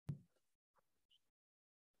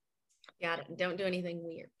Got it. Don't do anything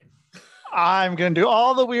weird. I'm going to do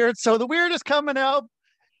all the weird. So the weird is coming out.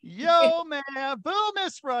 Yo, man. Boom,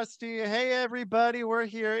 Miss Rusty. Hey, everybody. We're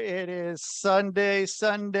here. It is Sunday,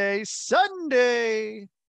 Sunday, Sunday.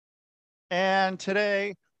 And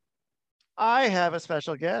today I have a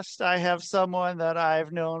special guest. I have someone that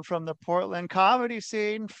I've known from the Portland comedy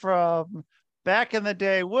scene from back in the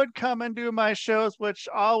day, would come and do my shows, which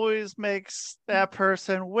always makes that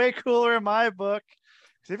person way cooler in my book.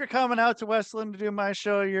 Because if you're coming out to Westland to do my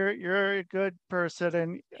show, you're a good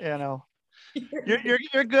person, and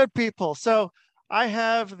you're good people. So I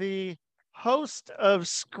have the host of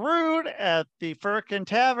Screwed at the Firkin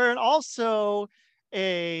Tavern, also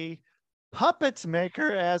a puppets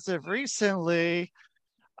maker as of recently.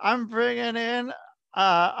 I'm bringing in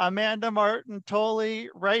Amanda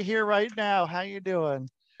Martin-Tully right here, right now. How you doing?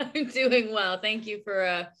 I'm doing well. Thank you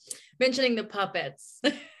for mentioning the puppets.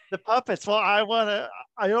 The puppets. Well,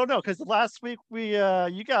 I don't know, because last week you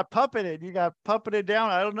got puppeted down.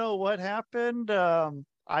 I don't know what happened. I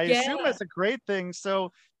assume Yeah. it's a great thing.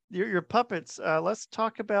 So your puppets, let's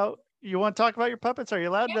talk about, you want to talk about your puppets? Are you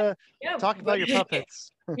allowed to Yeah. talk about your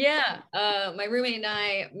puppets? Yeah. My roommate and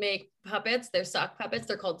I make puppets. They're sock puppets.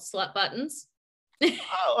 They're called slut buttons.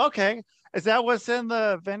 Oh, okay. Is that what's in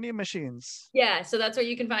the vending machines? Yeah. So that's what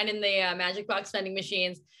you can find in the Magic Box vending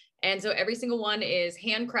machines. And so every single one is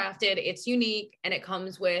handcrafted. It's unique, and it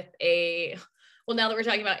comes with well, now that we're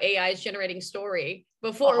talking about AI's generating story,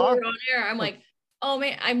 before we were on air, I'm like, oh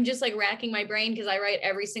man, I'm just like racking my brain because I write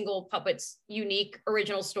every single puppet's unique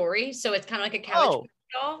original story. So it's kind of like a cabbage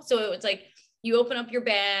doll. So it's like you open up your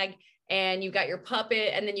bag and you got your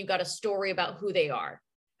puppet, and then you got a story about who they are.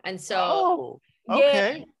 And so,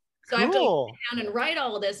 okay. yeah. So I have to like sit down and write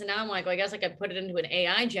all of this, and now I'm like, well, I guess I could put it into an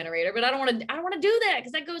AI generator, but I don't want to do that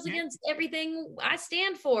because that goes against everything I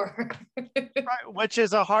stand for. Right, which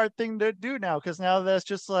is a hard thing to do now, because now that's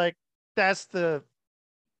just like that's the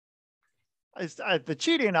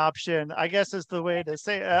cheating option, I guess, is the way to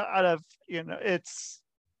say out of it's.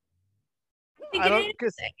 I don't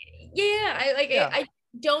because I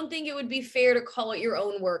don't think it would be fair to call it your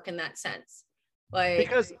own work in that sense, like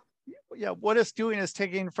because what it's doing is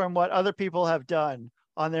taking from what other people have done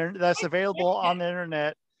on there that's available on the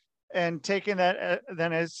internet, and taking that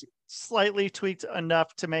then is slightly tweaked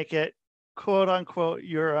enough to make it quote unquote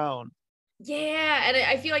your own. Yeah, and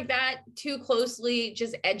I feel like that too closely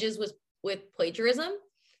just edges with plagiarism.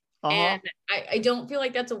 And I don't feel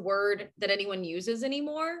like that's a word that anyone uses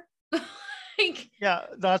anymore. Yeah,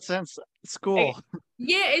 that sense, school.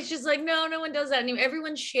 Yeah, it's just like no one does that anymore.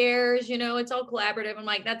 Everyone shares, it's all collaborative. I'm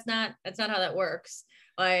like, that's not how that works.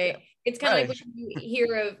 Like it's kind of like when you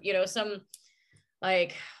hear of some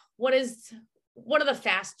like one of the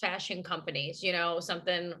fast fashion companies,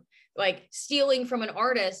 something like stealing from an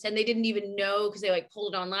artist and they didn't even know because they like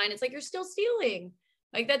pulled it online. It's like you're still stealing.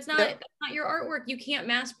 Like that's not your artwork. You can't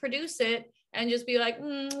mass produce it and just be like,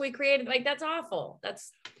 we created, like that's awful.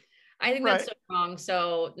 I think that's so wrong.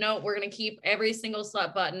 So no, we're going to keep every single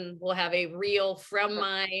slut button. We'll have a real from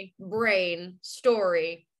my brain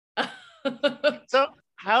story. So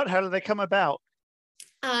how did they come about?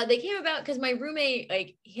 They came about because my roommate,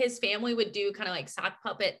 like his family would do kind of like sock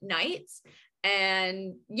puppet nights.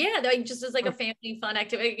 And like just as like a family fun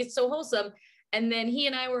activity. It's so wholesome. And then he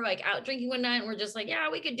and I were like out drinking one night and we're just like, yeah,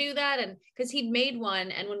 we could do that. And because he'd made one.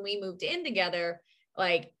 And when we moved in together,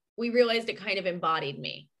 like we realized it kind of embodied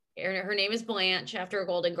me. Her name is Blanche, after a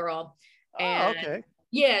Golden Girl. And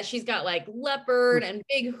yeah, she's got like leopard and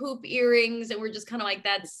big hoop earrings. And we're just kind of like,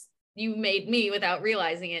 you made me without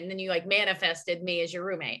realizing it. And then you like manifested me as your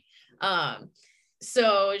roommate.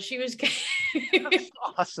 So she was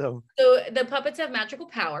awesome. So the puppets have magical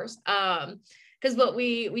powers. Because what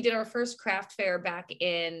we did our first craft fair back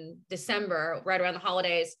in December, right around the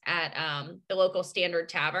holidays at the local Standard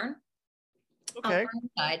Tavern.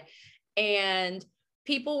 And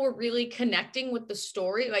people were really connecting with the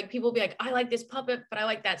story. Like people would be like, I like this puppet, but I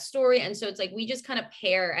like that story. And so it's like, we just kind of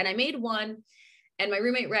pair. And I made one and my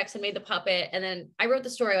roommate Rex had made the puppet. And then I wrote the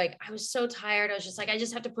story. Like I was so tired. I was just like, I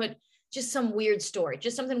just have to put just some weird story,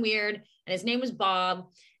 just something weird. And his name was Bob.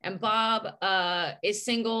 And Bob is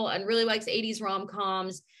single and really likes 80s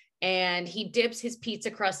rom-coms. And he dips his pizza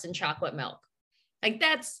crust in chocolate milk. Like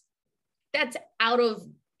that's out of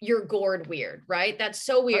your gourd weird, right? That's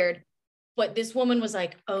so weird. But this woman was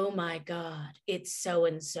like, oh my God, it's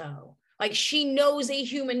so-and-so. Like she knows a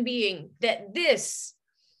human being that this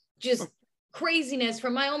just craziness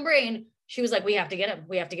from my own brain. She was like, we have to get him.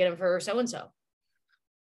 We have to get him for so-and-so.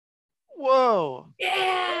 Whoa.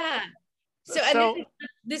 Yeah. So and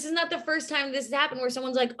this is not the first time this has happened where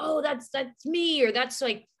someone's like, oh, that's me. Or that's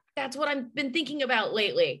like, That's what I've been thinking about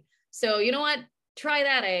lately. So you know what? Try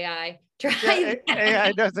that, AI. Try Yeah, AI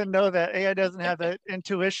that. doesn't know that. AI doesn't have that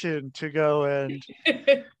intuition to go and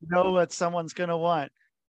know what someone's going to want.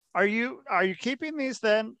 Are you keeping these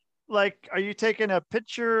then? Like, are you taking a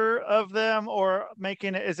picture of them or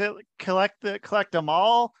making it? Is it collect them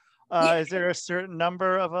all? Yeah. Is there a certain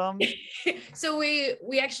number of them? So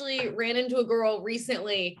we actually ran into a girl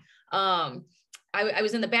recently. I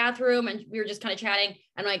was in the bathroom and we were just kind of chatting,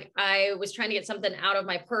 and like I was trying to get something out of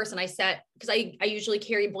my purse, and I sat because I usually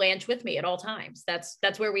carry Blanche with me at all times.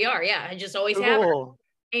 That's where we are. Yeah, I just always have her. Cool.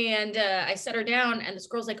 And I set her down, and this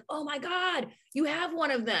girl's like, "Oh my God, you have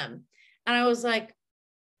one of them." And I was like,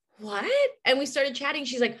 "What?" And we started chatting.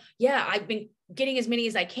 She's like, "Yeah, I've been getting as many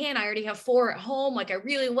as I can. I already have 4 at home. Like, I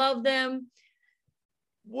really love them."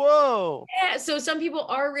 Whoa. Yeah, so some people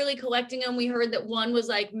are really collecting them. We heard that one was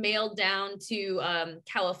like mailed down to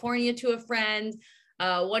California to a friend.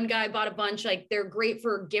 One guy bought a bunch. Like, they're great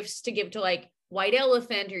for gifts to give to like white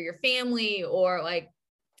elephant or your family, or like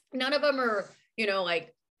none of them are,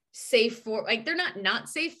 like safe for, like, they're not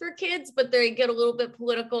safe for kids, but they get a little bit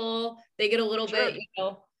political. They get a little Sure.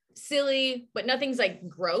 bit, silly, but nothing's like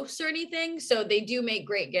gross or anything. So they do make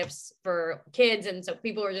great gifts for kids. And so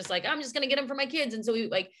people are just like, I'm just going to get them for my kids. And so we,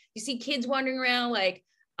 like, you see kids wandering around. Like,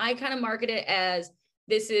 I kind of market it as,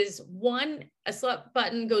 this is one, a slut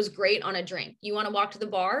button goes great on a drink. You want to walk to the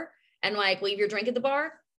bar and like leave your drink at the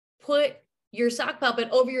bar, put your sock puppet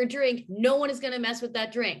over your drink. No one is going to mess with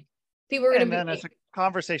that drink. People are going And to be then like, as a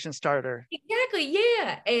conversation starter. exactly,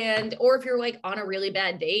 yeah. And or if you're like on a really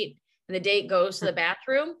bad date and the date goes to the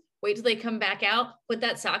bathroom, wait till they come back out, put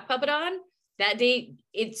that sock puppet on. That date,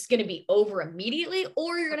 it's going to be over immediately,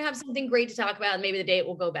 or you're going to have something great to talk about, and maybe the date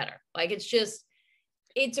will go better. Like,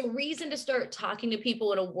 it's a reason to start talking to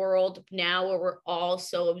people in a world now where we're all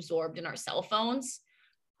so absorbed in our cell phones.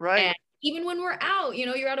 Right. And even when we're out,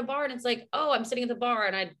 you're at a bar and it's like, oh, I'm sitting at the bar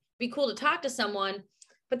and I'd be cool to talk to someone,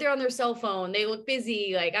 but they're on their cell phone. They look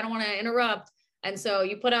busy. Like, I don't want to interrupt. And so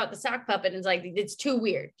you put out the sock puppet and it's like, it's too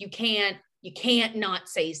weird. You can't not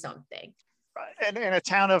say something. And in a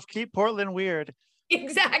town of keep Portland weird, it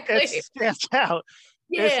Exactly. stands out.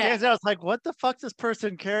 It Yeah. stands out. It's like, what the fuck this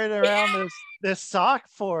person carrying around this sock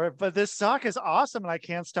for? But this sock is awesome, and I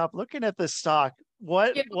can't stop looking at this sock.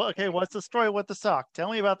 What? Yeah. Okay, what's the story with the sock?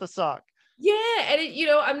 Tell me about the sock. Yeah. And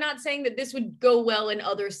I'm not saying that this would go well in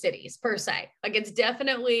other cities per se. Like, it's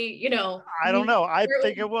definitely, I don't know. I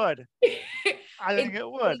think it would. I think it's,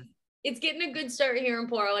 it would. it's getting a good start here in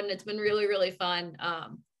Portland. It's been really, really fun.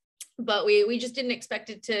 But we just didn't expect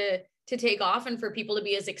it to take off and for people to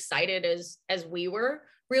be as excited as we were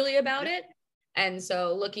really about it. And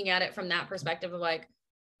so looking at it from that perspective of like,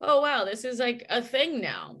 oh wow, this is like a thing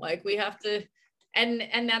now. Like, we have to,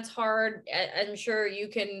 and that's hard. I'm sure you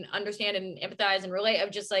can understand and empathize and relate, of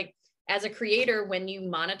just like, as a creator, when you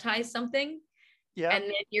monetize something, Yeah. and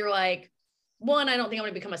then you're like, one, I don't think I'm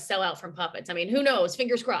going to become a sellout from puppets. I mean, who knows?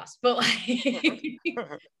 Fingers crossed. But like,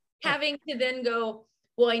 having to then go,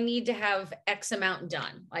 well, I need to have X amount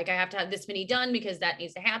done. Like, I have to have this many done because that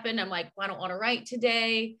needs to happen. I'm like, well, I don't want to write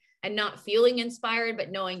today, and not feeling inspired,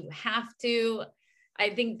 but knowing you have to. I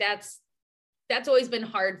think that's always been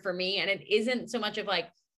hard for me. And it isn't so much of like,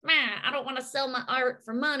 man, I don't want to sell my art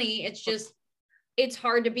for money. It's just, it's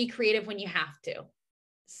hard to be creative when you have to.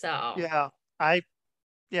 So Yeah. I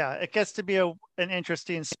yeah, it gets to be an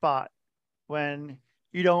interesting spot when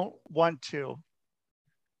you don't want to.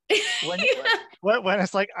 When when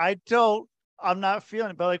it's like, I'm not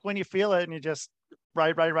feeling it, but like when you feel it and you just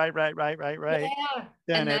right, yeah.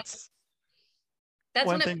 then And it's that's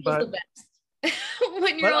one when it thing. feels But the best. When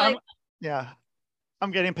but you're like, yeah,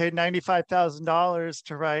 I'm getting paid $95,000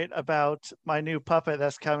 to write about my new puppet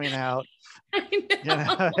that's coming out. I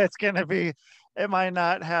know. It's gonna be, it might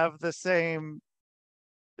not have the same,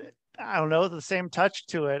 I don't know, the same touch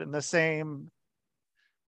to it and the same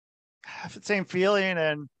feeling,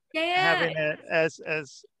 and Yeah. having it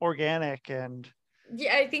as organic. And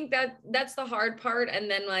Yeah, I think that's the hard part. And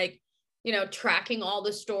then like, tracking all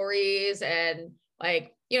the stories, and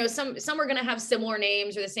like, some are gonna have similar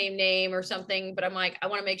names or the same name or something, but I'm like, I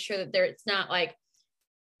want to make sure that it's not like,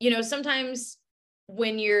 sometimes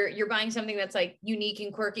when you're buying something that's like unique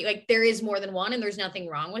and quirky, like there is more than one, and there's nothing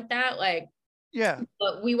wrong with that. Like, yeah,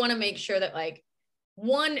 but we want to make sure that like,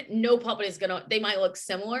 one, no puppet is they might look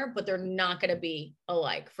similar, but they're not going to be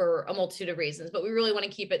alike for a multitude of reasons. But we really want to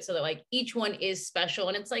keep it so that like each one is special,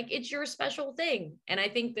 and it's like, it's your special thing. And I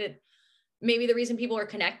think that maybe the reason people are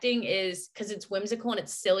connecting is because it's whimsical and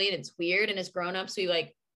it's silly and it's weird, and as grown-ups we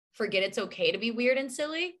like forget it's okay to be weird and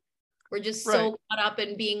silly. We're just Right. so caught up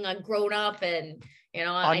in being a grown up and, On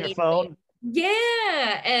I your need phone.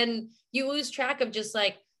 yeah. And you lose track of just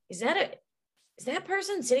like, is that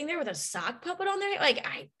person sitting there with a sock puppet on there? Like,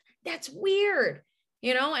 that's weird,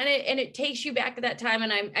 and it takes you back to that time.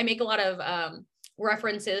 And I make a lot of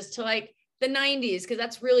references to like the 90s, because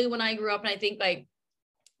that's really when I grew up. And I think like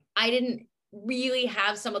I didn't really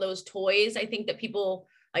have some of those toys. I think that people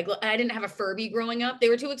like, I didn't have a Furby growing up. They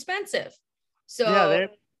were too expensive. Yeah, So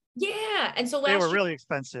yeah. And so they were last year, really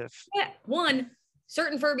expensive. yeah, one,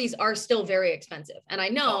 certain Furbies are still very expensive. And I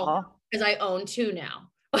know Uh-huh. because I own two now.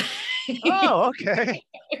 Oh, okay.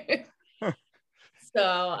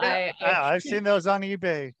 So Yeah, I I've seen those on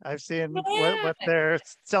eBay. I've seen what yeah. they're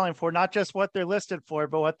selling for, not just what they're listed for,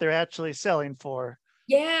 but what they're actually selling for.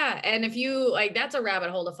 Yeah. And if you like, that's a rabbit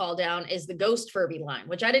hole to fall down, is the Ghost Furby line,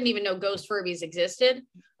 which I didn't even know Ghost Furbies existed.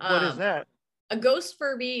 What is Um, that? a Ghost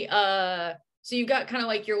Furby, so you've got kind of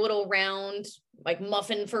like your little round, like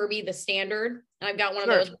muffin Furby, the standard. And I've got one of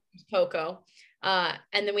Sure. those, Coco. And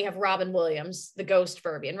then we have Robin Williams, the Ghost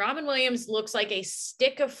Furby. And Robin Williams looks like a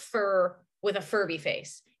stick of fur with a Furby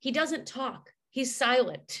face. He doesn't talk. He's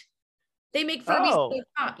silent. They make Furbies Oh,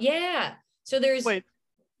 talk. Yeah. So there's wait.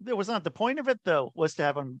 That was not the point of it, though, was to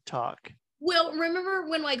have them talk. Well, remember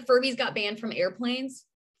when like Furbies got banned from airplanes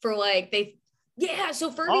for like yeah, so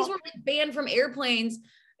Furbies Oh, were like banned from airplanes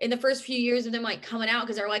in the first few years of them like coming out,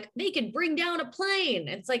 because they're like, they could bring down a plane.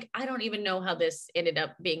 It's like, I don't even know how this ended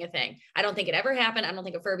up being a thing. I don't think it ever happened. I don't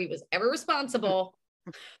think a Furby was ever responsible,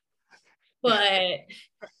 but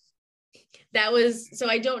that was, so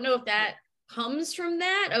I don't know if that comes from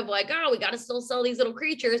that of like, oh, we got to still sell these little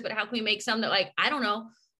creatures, but how can we make some that like, I don't know,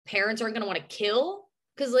 parents aren't going to want to kill?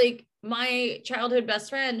 Because like my childhood best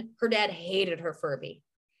friend, her dad hated her Furby.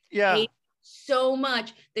 yeah. Hated so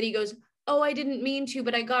much that he goes, oh, I didn't mean to,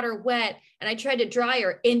 but I got her wet and I tried to dry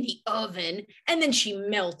her in the oven and then she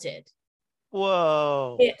melted.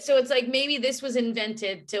 Whoa. So it's like maybe this was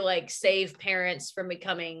invented to like save parents from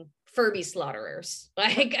becoming Furby slaughterers.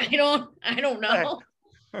 Like I don't know.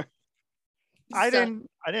 So I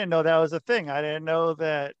didn't know that was a thing. I didn't know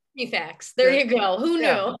that. facts. There you go. Who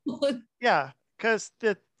Yeah, knew? yeah. Because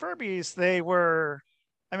the Furbies, they were.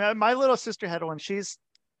 I mean, my little sister had one. She's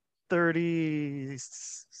 30,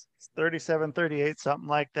 37, 38, something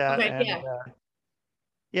like that. Okay, And yeah.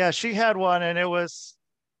 yeah, she had one, and it was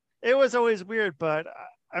always weird. But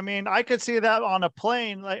I mean, I could see that on a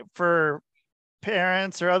plane, like for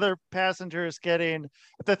parents or other passengers getting,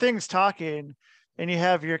 if the thing's talking and you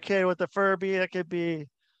have your kid with the Furby, that could be,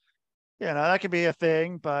 that could be a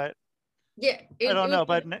thing. But Yeah, I it don't was know.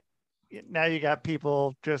 But now you got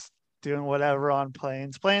people just doing whatever on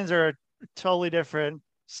planes. Planes are a totally different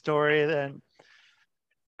story than,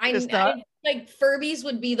 it's not. I like Furbies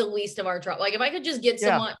would be the least of our trouble. Like if I could just get Yeah,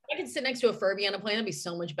 someone, I could sit next to a Furby on a plane, that'd be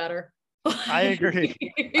so much better. I agree.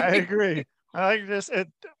 I agree. I like this. It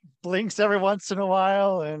blinks every once in a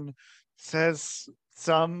while and says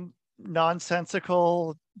some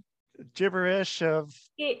nonsensical gibberish of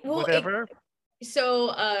It, well, it, whatever.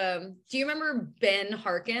 so do you remember Ben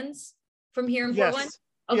Harkins from here in Portland? Yes.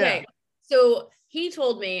 Yeah. Okay. So he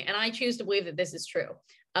told me, and I choose to believe that this is true,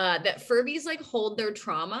 that Furbies like hold their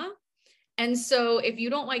trauma. And so if you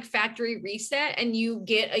don't like factory reset and you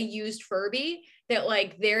get a used Furby, that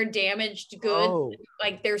like their damaged goods, Oh,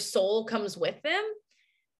 like their soul comes with them.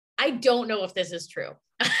 I don't know if this is true.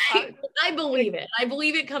 I, I believe it. I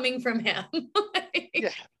believe it coming from him. yeah.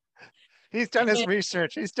 He's done his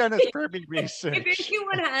research. He's done his Furby If research.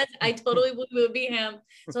 anyone has, I totally believe it would be him.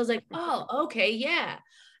 So I was like, oh, okay, yeah.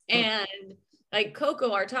 And like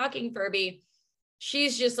Coco, our talking Furby,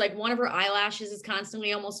 she's just like, one of her eyelashes is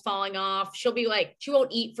constantly almost falling off. She'll be like, she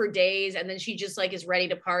won't eat for days, and then she just like is ready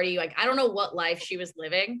to party. Like, I don't know what life she was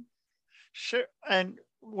living. Sure. And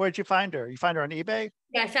where'd you find her? You find her on eBay?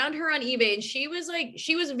 Yeah, I found her on eBay, and she was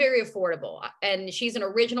very affordable. And she's an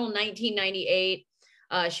original 1998.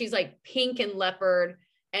 She's like pink and leopard.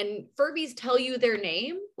 And Furbies tell you their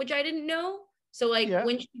name, which I didn't know. So like Yeah.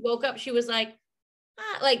 when she woke up, she was like,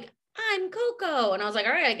 like, I'm Coco. And I was like,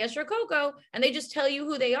 all right, I guess you're Coco. And they just tell you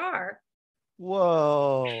who they are.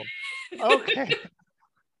 Whoa. Okay.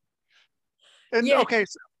 And Yeah. okay,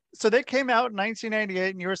 so they came out in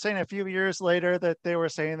 1998, and you were saying a few years later that they were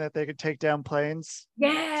saying that they could take down planes. So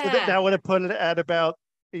Yeah. that would have put it at about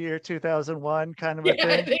the year 2001, kind of a Yeah,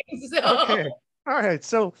 I thing. think so. Okay. All right.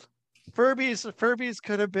 So Furbies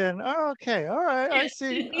could have been, oh, okay. All right. I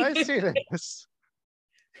see this.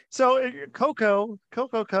 So Coco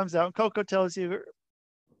comes out. Coco tells you,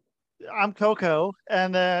 I'm Coco.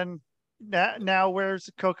 And then now where's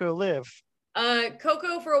Coco live?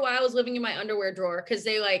 Coco for a while was living in my underwear drawer because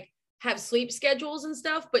they like have sleep schedules and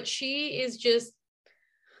stuff, but she is just,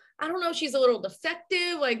 I don't know, she's a little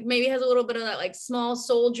defective, like maybe has a little bit of that like small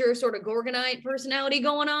soldier sort of Gorgonite personality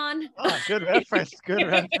going on. Oh, good reference. Good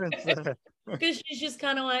reference. Because she's just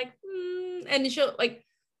kind of like, and she'll like,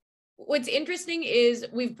 what's interesting is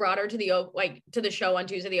we've brought her to the show on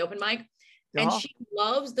Tuesday, the open mic, and she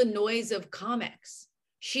loves the noise of comics.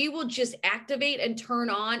 She will just activate and turn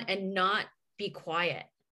on and not be quiet.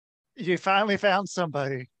 You finally found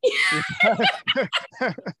somebody.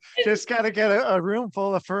 Just got to get a room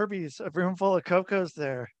full of Furbies, a room full of Cocos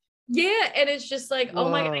there. Yeah, and it's just like, Whoa. oh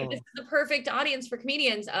my God, this is the perfect audience for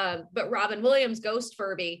comedians. But Robin Williams, Ghost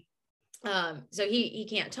Furby, so he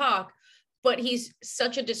can't talk, but he's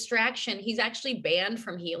such a distraction. He's actually banned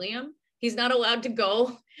from Helium. He's not allowed to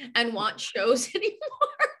go and watch shows anymore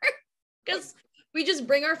because we just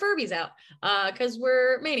bring our Furbies out because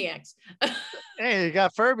we're maniacs. Hey, you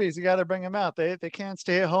got Furbies, you got to bring them out. They can't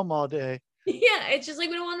stay at home all day. Yeah, it's just like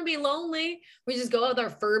we don't want to be lonely. We just go out with our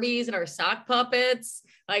Furbies and our sock puppets.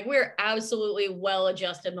 Like we're absolutely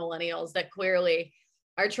well-adjusted millennials that clearly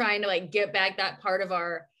are trying to like get back that part of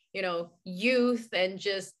our, youth, and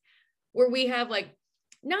just where we have like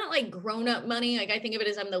not like grown-up money. Like I think of it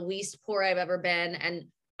as I'm the least poor I've ever been, and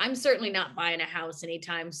I'm certainly not buying a house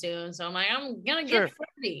anytime soon. So I'm like, I'm gonna get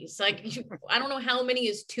Furbies. Like I don't know how many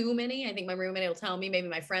is too many. I think my roommate will tell me. Maybe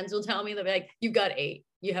my friends will tell me. They'll be like, "You've got 8.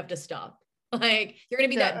 You have to stop." Like you're gonna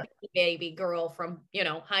be that baby girl from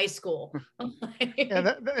high school.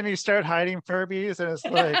 And you start hiding Furbies, and it's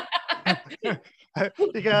like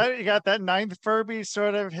you got that 9th Furby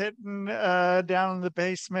sort of hidden down in the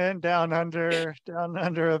basement, down under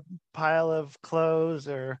a pile of clothes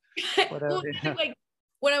or whatever. Well, like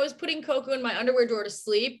when I was putting Coco in my underwear drawer to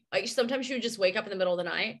sleep, like sometimes she would just wake up in the middle of the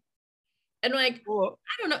night, and like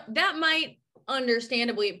I don't know, that might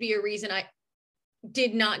understandably be a reason I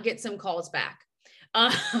did not get some calls back.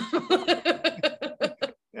 Because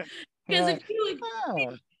if you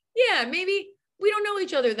like, yeah, maybe we don't know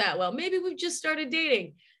each other that well. Maybe we've just started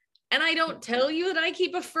dating. And I don't tell you that I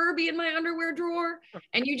keep a Furby in my underwear drawer,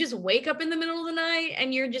 and you just wake up in the middle of the night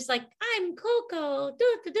and you're just like, I'm Coco.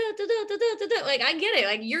 Like, I get it.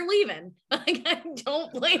 Like, you're leaving. Like, I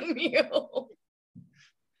don't blame you.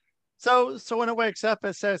 So when it wakes up,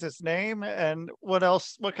 it says its name, and what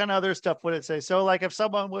else? What kind of other stuff would it say? So like if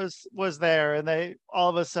someone was there and they all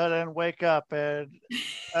of a sudden wake up and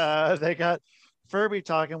they got Furby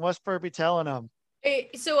talking, what's Furby telling them?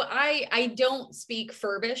 So I don't speak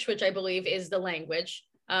Furbish, which I believe is the language.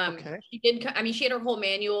 Okay. She had her whole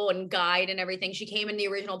manual and guide and everything. She came in the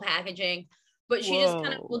original packaging, but she just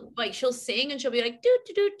kind of like, she'll sing and she'll be like do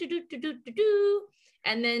do do do do do do do,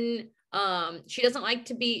 and then she likes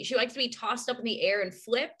to be tossed up in the air and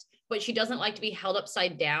flipped, but she doesn't like to be held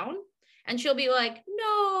upside down. And she'll be like,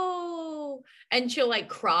 no, and she'll like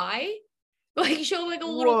cry, like she'll like a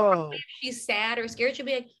little cry if she's sad or scared. She'll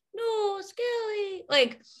be like, no, Skelly.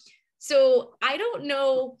 Like, so I don't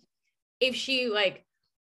know if she like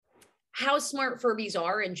how smart Furbies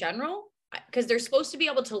are in general, because they're supposed to be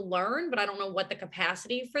able to learn, but I don't know what the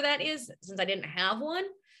capacity for that is since I didn't have one.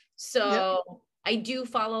 So I do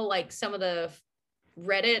follow like some of the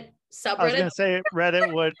Reddit subreddits. I was going to say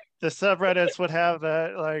the subreddits would have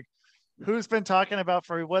that, like, who's been talking about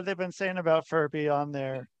Furby, what they've been saying about Furby on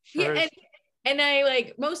there. Yeah, and I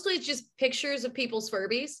like mostly it's just pictures of people's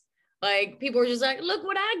Furbies. Like people are just like, look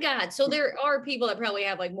what I got. So there are people that probably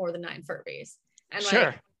have like more than 9 Furbies. And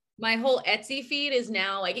like my whole Etsy feed is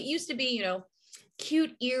now like, it used to be,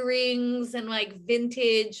 cute earrings and like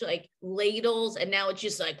vintage like ladles, and now it's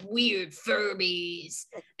just like weird Furbies.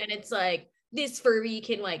 And it's like this Furby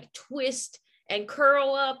can like twist and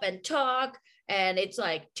curl up and talk, and it's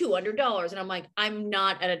like $200. And I'm like, I'm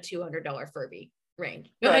not at a $200 Furby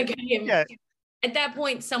range. Right. Like, at that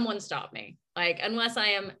point, someone stop me. Like, unless I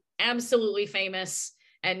am absolutely famous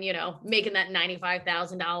and making that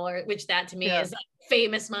 $95,000, which that to me is like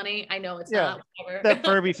famous money. I know it's not. Whatever. That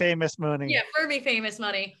Furby famous money. Yeah, Furby famous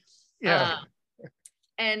money. Yeah.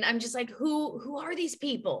 And I'm just like, who are these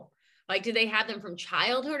people? Like, do they have them from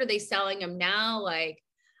childhood? Are they selling them now? Like,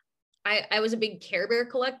 I was a big Care Bear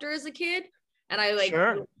collector as a kid, and I like.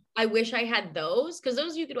 Sure. I wish I had those, because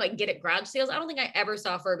those you could like get at garage sales. I don't think I ever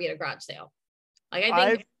saw Furby at a garage sale. Like I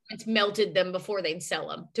think it's melted them before they'd sell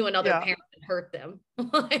them to another parent and hurt them.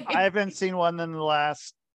 I haven't seen one in the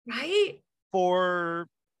last 4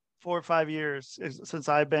 or 5 years since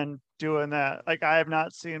I've been doing that. Like I have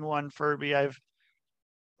not seen one Furby. I've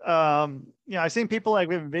seen people like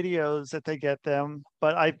with videos that they get them,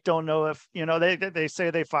 but I don't know if they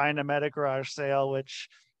say they find them at a garage sale, which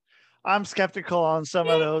I'm skeptical on some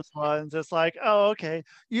of those ones. It's like, oh, okay,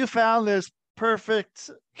 you found this perfect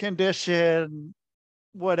condition,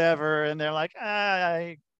 whatever, and they're like,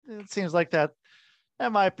 it seems like that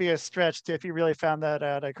might be a stretch if you really found that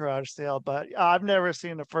at a garage sale. But I've never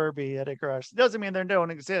seen a Furby at a garage. Doesn't mean they don't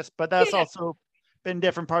exist, but that's Yeah. also been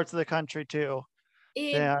different parts of the country too.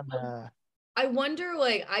 It, And I wonder,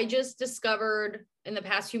 like, I just discovered in the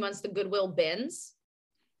past few months the Goodwill bins.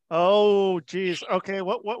 oh, geez. Okay,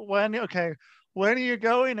 when? Okay, when are you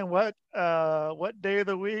going, and what day of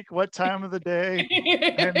the week? What time of the day?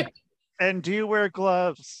 And do you wear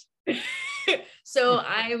gloves? So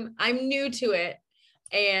I'm new to it,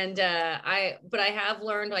 and but I have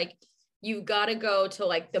learned, like, you got to go to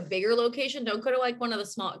like the bigger location. Don't go to like one of the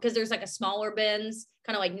small, because there's like a smaller bins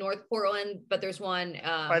kind of like North Portland, but there's one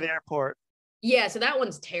By the airport. yeah, so that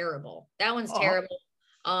one's terrible. That one's Uh-huh. terrible.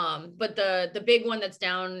 But the big one that's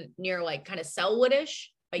down near like kind of Selwoodish,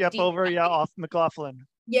 like Yep, deep. over, yeah, off McLaughlin.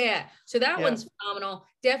 Yeah, so that Yeah. one's phenomenal.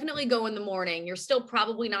 Definitely go in the morning. You're still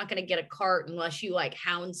probably not going to get a cart unless you like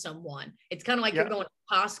hound someone. It's kind of like Yeah. you're going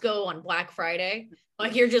to Costco on Black Friday.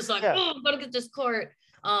 Like you're just like, Yeah. oh, I'm gonna get this cart.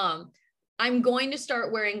 I'm going to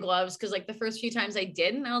start wearing gloves because like the first few times I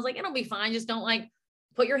didn't, I was like, it'll be fine. Just don't like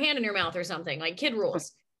put your hand in your mouth or something, like kid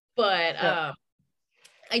rules. But Yeah.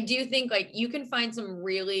 I do think like you can find some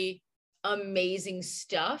really amazing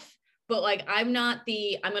stuff, but like I'm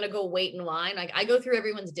gonna go wait in line. Like I go through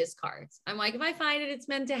everyone's discards. I'm like, if I find it, it's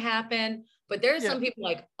meant to happen. But there are Yeah. some people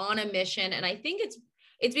like on a mission, and I think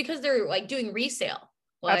it's because they're like doing resale.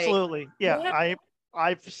 Like, Absolutely. Yeah. yeah.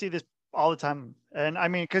 I see this all the time. And I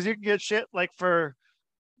mean, because you can get shit like for,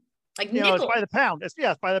 Like it's nickel. by the pound. It's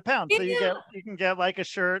by the pound. So Yeah. you can get like a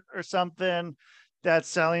shirt or something that's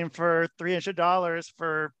selling for $300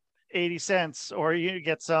 for 80 cents, or you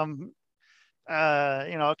get some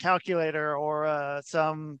a calculator, or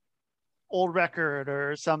some old record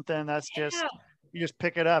or something that's just, Yeah. you just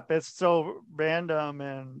pick it up. It's so random.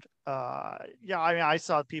 And yeah, I mean, I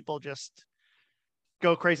saw people just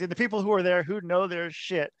go crazy. The people who are there who know their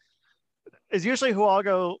shit is usually who I'll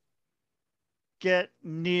go get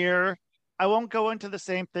near. I won't go into the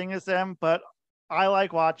same thing as them, but I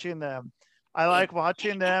like watching them. I like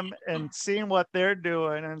watching them and seeing what they're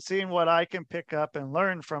doing and seeing what I can pick up and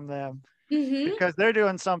learn from them, Mm-hmm. because they're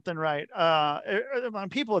doing something right. On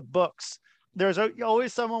people with books, there's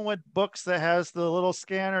always someone with books that has the little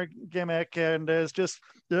scanner gimmick and is just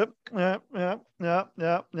yep, yep, yep, yep,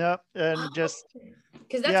 yep, yep, and just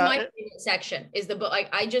Because that's yeah, my favorite section is the book. Like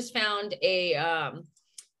I just found a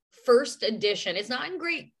first edition. It's not in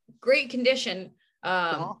great condition,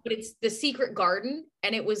 but it's The Secret Garden,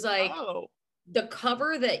 and it was like oh, the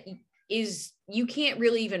cover that is, you can't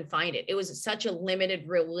really even find it. It was such a limited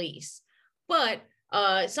release. But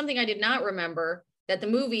something I did not remember that the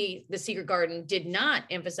movie The Secret Garden did not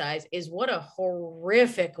emphasize is what a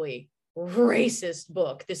horrifically racist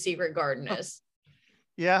book The Secret Garden is.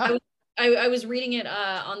 yeah, I was reading it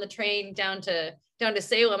on the train down to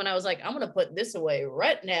Salem, and I was like, I'm gonna put this away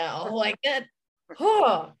right now, like that.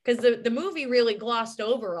 Oh, because the movie really glossed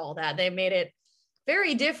over all that. They made it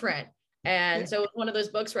very different, and so it's one of those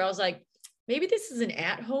books where I was like, maybe this is an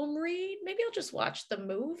at-home read. Maybe I'll just watch the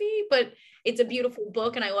movie. But it's a beautiful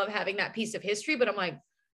book, and I love having that piece of history. But I'm like,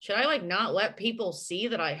 should I like not let people see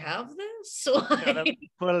that I have this? gotta Like,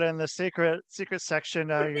 put it in the secret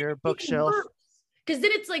section of your bookshelf. because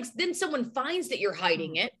then it's like, then someone finds that you're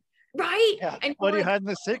hiding it, right? Yeah, And what you're are you like, hiding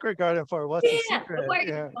the secret garden for? What's the yeah, secret?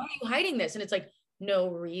 Yeah, why are you hiding this? And it's like, no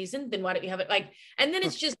reason. Then why don't you have it? Like, and then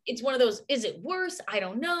it's one of those, is it worse? I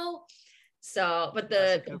don't know. So, but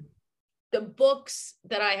the books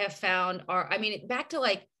that I have found are, I mean, back to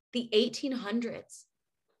like the 1800s.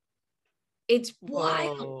 It's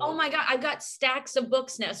wild. Oh my God. I've got stacks of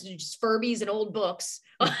books now. So just Furbies and old books.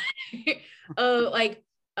 Like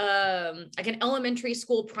an elementary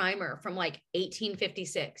school primer from like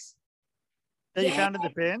 1856. that you Yeah. found in the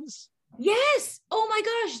bins. Yes. Oh my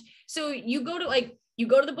gosh. So you go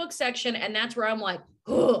to the book section, and that's where I'm like,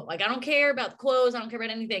 oh, like I don't care about the clothes. I don't care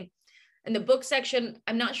about anything. And the book section,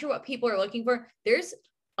 I'm not sure what people are looking for. There's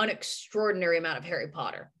an extraordinary amount of Harry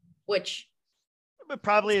Potter, which, But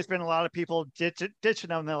probably has been a lot of people ditching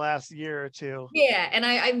them in the last year or two. yeah. And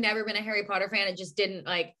I've never been a Harry Potter fan. It just didn't,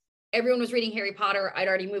 like, everyone was reading Harry Potter. I'd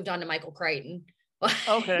already moved on to Michael Crichton.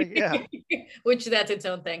 Okay, yeah. Which that's its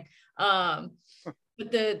own thing.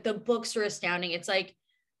 But the books are astounding. It's like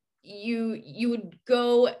you would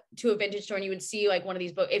go to a vintage store and you would see like one of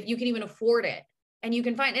these books, if you can even afford it, and you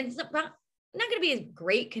can find, and it's not going to be a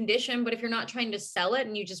great condition, but if you're not trying to sell it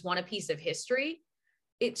and you just want a piece of history,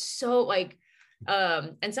 it's so like,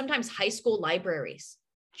 and sometimes high school libraries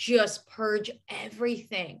just purge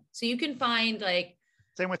everything. So you can find like,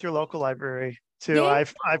 Same with your local library too. yeah,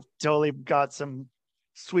 I've totally got some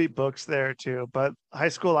sweet books there too, but high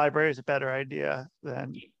school library is a better idea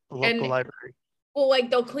than a local and library. well, like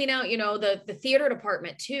they'll clean out, the theater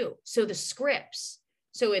department too. So the scripts.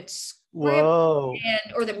 So it's script Whoa.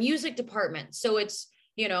 or the music department. So it's,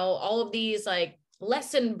 all of these like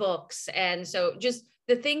lesson books. And so just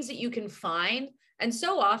the things that you can find. And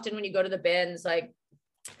so often when you go to the bins, like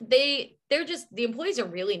they're just, the employees are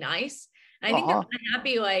really nice. And I think they're kind of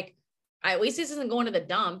happy, like, at least this isn't going to the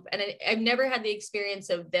dump. And I've never had the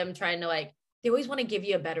experience of them trying to like, they always want to give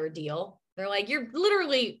you a better deal. They're like, you're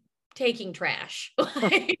literally taking trash.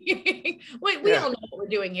 Like, we all know what we're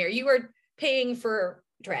doing here. You are paying for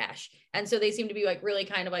trash. And so they seem to be like really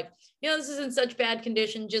kind of like, this is in such bad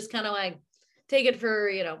condition, just kind of like take it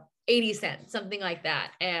for, 80 cents, something like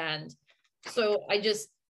that. And so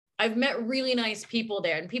I've met really nice people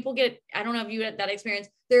there, and people I don't know if you had that experience.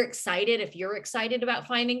 They're excited if you're excited about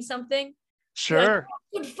finding something. Sure.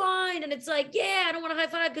 Like, good find. And it's like, yeah, I don't want to high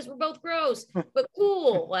five because we're both gross, but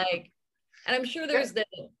cool. Like, and I'm sure there's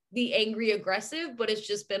the angry aggressive, but it's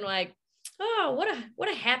just been like, oh, what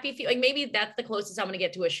a happy feel. Like maybe that's the closest I'm going to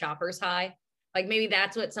get to a shopper's high. Like maybe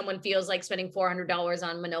that's what someone feels like spending $400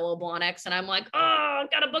 on Manolo Blahniks. And I'm like, oh,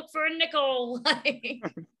 got a book for a nickel. Like,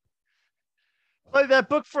 But that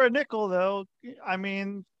book for a nickel, though, I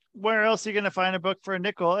mean, where else are you going to find a book for a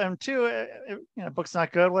nickel? And two, book's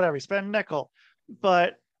not good, whatever, you spend a nickel.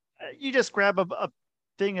 But you just grab a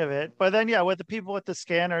thing of it. But then, with the people with the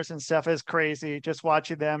scanners and stuff is crazy, just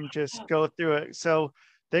watching them just go through it. So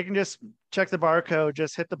they can just check the barcode,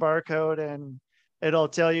 just hit the barcode, and it'll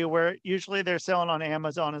tell you where. Usually they're selling on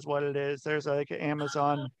Amazon is what it is. There's like an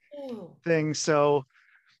Amazon thing. So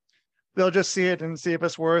they'll just see it and see if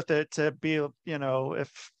it's worth it to be,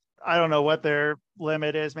 if I don't know what their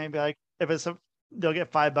limit is, maybe like if they'll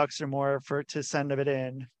get $5 or more to send it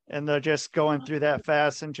in, and they're just going through that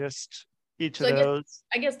fast and just each of those.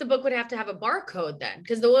 I guess the book would have to have a barcode then,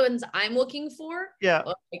 because the ones I'm looking for,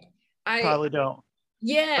 like, probably don't.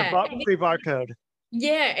 Free barcode.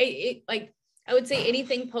 Yeah, like I would say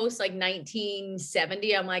anything post like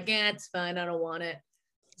 1970, I'm like, it's fine, I don't want it.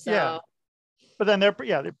 So but then they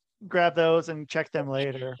grab those and check them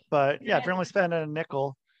later. But if you're only spending a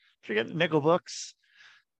nickel, if you get nickel books.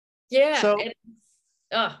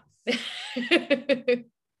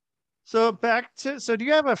 So back to, do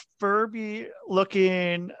you have a Furby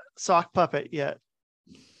looking sock puppet yet?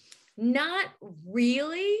 Not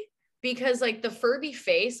really, because like the Furby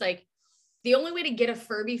face, like the only way to get a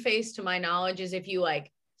Furby face to my knowledge is if you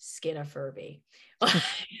like skin a Furby.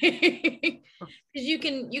 Because you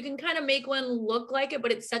can kind of make one look like it,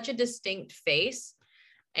 but it's such a distinct face.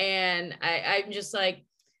 And I'm just like,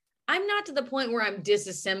 I'm not to the point where I'm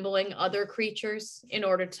disassembling other creatures in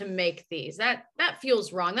order to make these. That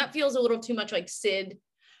feels wrong. That feels a little too much like Sid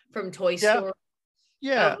from Toy Story.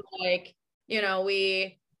 Yeah. Like, we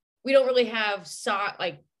don't really have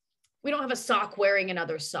we don't have a sock wearing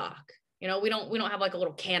another sock. We don't have like a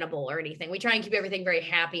little cannibal or anything. We try and keep everything very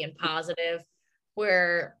happy and positive,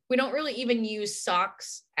 where we don't really even use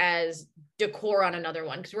socks as decor on another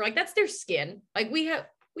one, because we're like, that's their skin. Like we have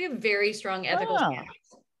very strong ethical standards.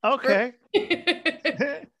 Okay.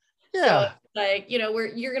 So like,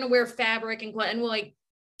 you're gonna wear fabric and we'll like,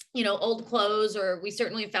 old clothes, or we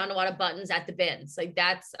certainly found a lot of buttons at the bins. Like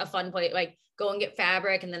that's a fun place. Like go and get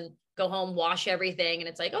fabric and then go home, wash everything, and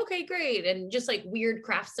it's like, okay, great. And just like weird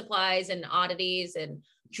craft supplies and oddities and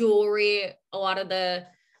jewelry. A lot of the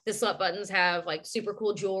slut buttons have like super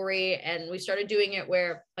cool jewelry, and we started doing it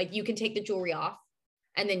where like you can take the jewelry off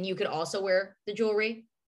and then you could also wear the jewelry.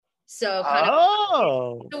 So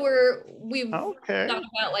we've thought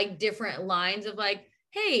about like different lines of like,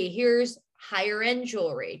 hey, here's higher end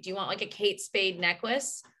jewelry. Do you want like a Kate Spade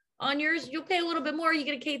necklace on yours? You'll pay a little bit more, you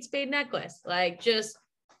get a Kate Spade necklace. Like just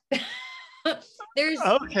there's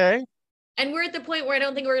and we're at the point where I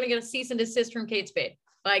don't think we're gonna get a cease and desist from Kate Spade.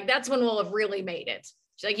 Like that's when we'll have really made it.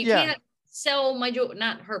 She's like, you can't sell my jewelry.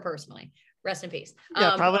 Not her personally, rest in peace.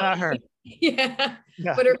 Probably not her.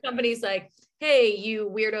 But her company's like, hey,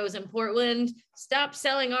 you weirdos in Portland, stop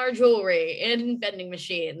selling our jewelry in vending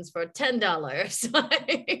machines for $10.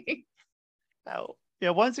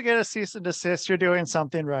 Once you get a cease and desist, you're doing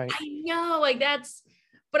something right. I know, like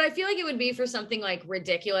but I feel like it would be for something like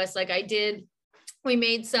ridiculous. Like we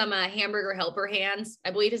made some hamburger helper hands.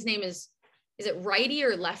 I believe his name is it righty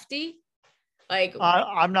or lefty? Like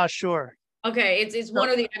I'm not sure. Okay, it's one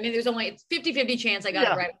or the, there's only, it's 50-50 chance I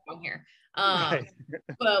got it right wrong here.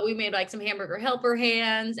 But we made like some hamburger helper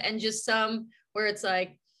hands, and just some where it's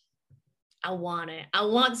like, I want it. I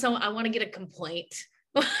want to get a complaint.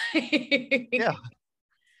 Yeah.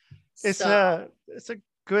 So, It's a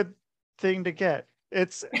good thing to get.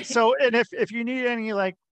 It's so, and if you need any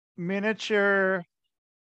like miniature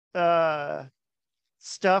uh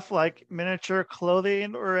stuff like miniature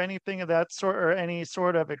clothing or anything of that sort, or any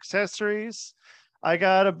sort of accessories, I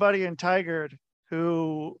got a buddy in Tigard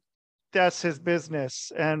who that's his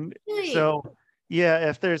business. And really? so yeah,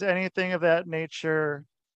 if there's anything of that nature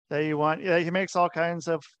that you want, yeah, he makes all kinds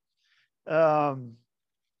of um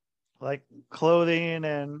like clothing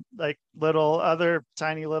and like little other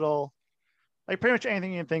tiny little, like pretty much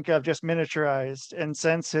anything you can think of, just miniaturized. And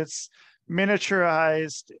since it's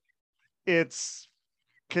miniaturized, it's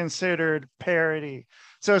considered parody.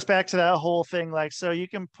 So it's back to that whole thing. Like, so you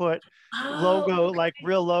can put Oh, logo, like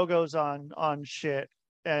real logos on shit,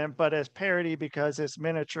 and but as parody because it's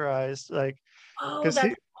miniaturized. Like, oh, because that's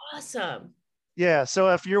he, awesome. yeah. So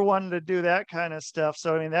if you're wanting to do that kind of stuff,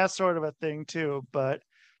 so I mean that's sort of a thing too. But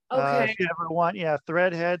Okay. if you ever want, yeah,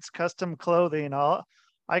 Threadheads custom clothing,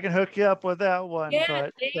 I can hook you up with that one. Yeah,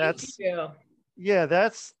 But thank that's, you. yeah,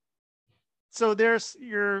 that's, so there's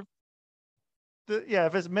your, yeah,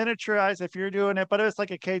 if it's miniaturized, if you're doing it, but if it's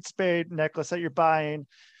like a Kate Spade necklace that you're buying,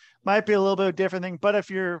 might be a little bit different thing. But if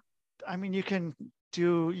you're, I mean, you can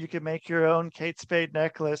make your own Kate Spade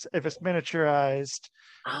necklace if it's miniaturized.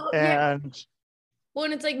 Oh, yeah. And Well,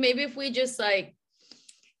 and it's like maybe if we just like,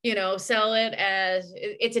 sell it as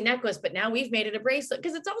it's a necklace, but now we've made it a bracelet.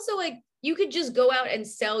 Because it's also like you could just go out and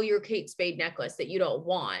sell your Kate Spade necklace that you don't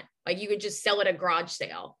want. Like you could just sell it at a garage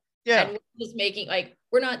sale. yeah, And we're just making like,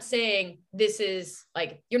 we're not saying this is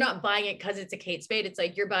like, you're not buying it because it's a Kate Spade. It's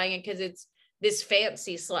like you're buying it because it's this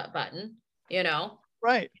fancy slut button,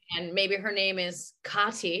 right. and maybe her name is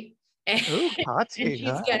Kati. And, Ooh, and Kati, she's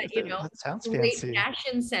huh? got, That sounds great fancy.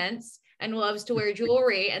 fashion sense and loves to wear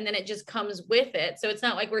jewelry. And then it just comes with it. So it's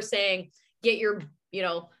not like we're saying, get your,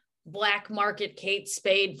 black market Kate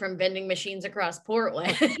Spade from vending machines across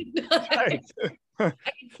Portland. I Right. can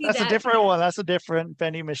see That's a that. different one. That's a different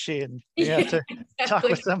vending machine. You have Yeah, to talk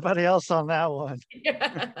with exactly. somebody else on that one.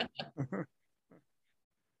 Yeah.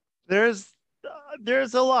 There's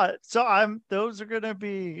there's a lot. So those are gonna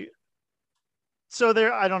be, so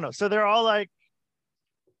they're, I don't know. So they're all like,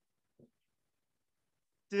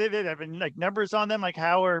 do they have any, like numbers on them? Like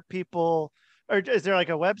how are people, or is there like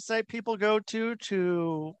a website people go to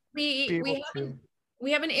be we able we to? haven't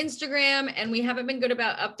we have an Instagram and we haven't been good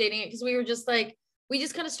about updating it because we were just like we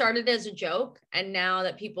just kind of started as a joke, and now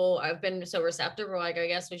that people have been so receptive, we're like, I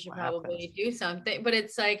guess we should What happens? probably do something. But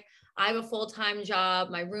it's like I have a full-time job,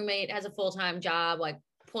 my roommate has a full-time job, like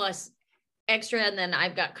plus extra, and then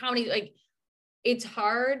I've got comedy. Like it's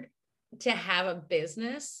hard to have a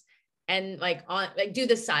business and like do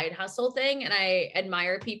the side hustle thing, and I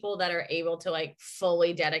admire people that are able to like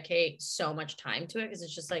fully dedicate so much time to it because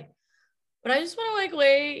it's just like, but I just want to like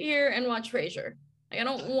lay here and watch Frasier. Like I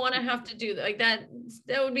don't want to have to do that. Like that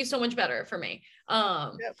would be so much better for me.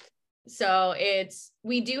 Yep. So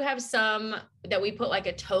we do have some that we put like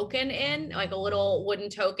a token in, like a little wooden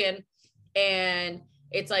token, and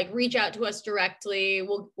it's like reach out to us directly.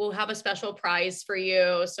 We'll have a special prize for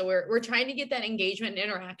you. So we're trying to get that engagement and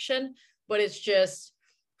interaction, but it's just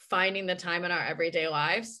finding the time in our everyday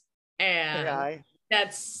lives. And AI.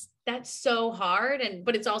 that's so hard.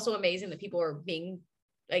 But it's also amazing that people are being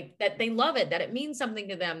like that, they love it, that it means something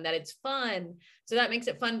to them, that it's fun. So that makes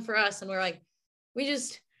it fun for us. And we're like,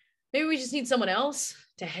 maybe we just need someone else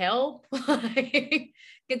to help.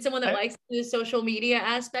 Get someone that likes the social media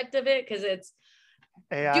aspect of it, because it's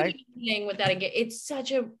AI. doing anything with that. It's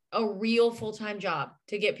such a real full-time job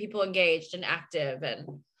to get people engaged and active.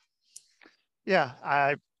 And Yeah,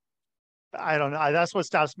 I don't know. That's what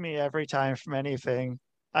stops me every time from anything.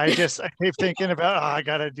 I keep thinking about, oh, I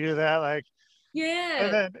gotta do that. Like, and yeah,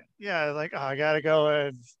 then yeah, like, oh, I gotta go,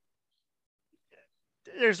 and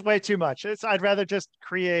there's way too much. I'd rather just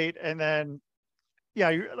create, and then yeah,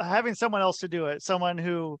 you're having someone else to do it. Someone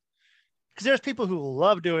who, because there's people who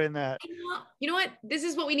love doing that. you know what? This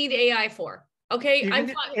is what we need AI for. Okay, You I'm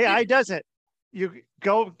can, fine. AI does it. You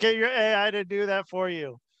go get your AI to do that for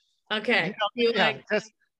you. Okay, you Yeah, like just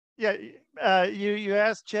yeah. You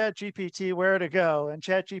ask Chat GPT where to go, and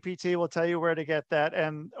Chat GPT will tell you where to get that,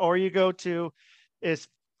 and or you go to is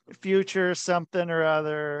future something or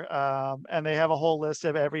other, and they have a whole list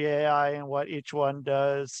of every AI and what each one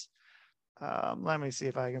does. Let me see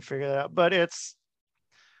if I can figure that out, but it's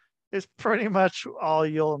pretty much all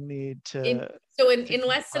you'll need in to so in keep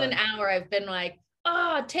less than an fun. hour, I've been like,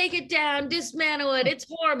 oh, take it down, dismantle it. It's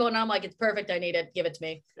horrible. And I'm like, it's perfect. I need it. Give it to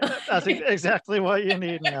me. That's exactly what you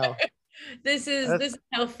need now. This is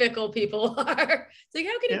how fickle people are. It's like,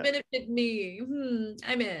 how can it Yeah. benefit me?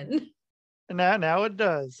 I'm in. And now it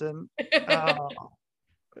does. And uh,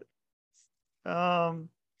 um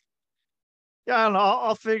yeah, I don't know.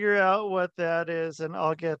 I'll figure out what that is and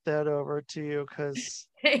I'll get that over to you because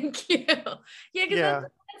Thank you. Yeah, because yeah.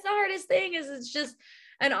 that's the hardest thing is it's just,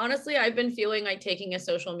 and honestly, I've been feeling like taking a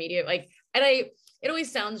social media, like, and it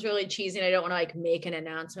always sounds really cheesy and I don't want to like make an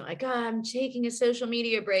announcement like, oh, I'm taking a social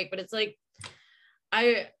media break, but it's like,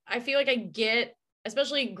 I feel like I get,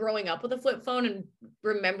 especially growing up with a flip phone and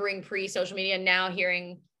remembering pre-social media and now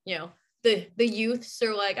hearing, the youths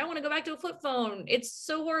are like, I want to go back to a flip phone. It's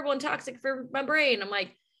so horrible and toxic for my brain. I'm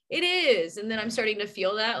like, it is. And then I'm starting to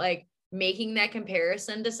feel that, like making that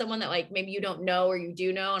comparison to someone that like maybe you don't know or you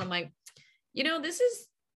do know. And I'm like, this is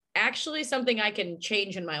actually something I can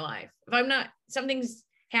change in my life. If I'm not, something's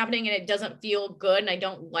happening and it doesn't feel good and I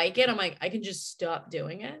don't like it, I'm like, I can just stop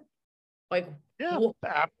doing it. Like, Yeah,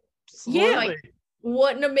 yeah, absolutely. like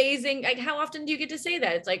what an amazing, like how often do you get to say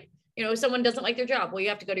that? It's like, someone doesn't like their job. Well, you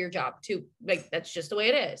have to go to your job too. Like, that's just the way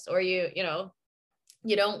it is. Or you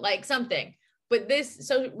don't like something. But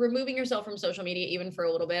so removing yourself from social media, even for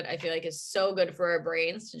a little bit, I feel like is so good for our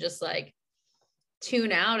brains to just like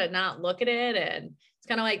tune out and not look at it. And it's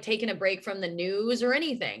kind of like taking a break from the news or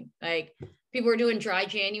anything. Like people are doing dry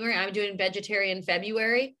January. I'm doing vegetarian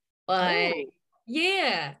February. Like, Oh,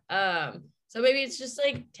 yeah. So maybe it's just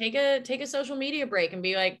like take a social media break and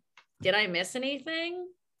be like, did I miss anything?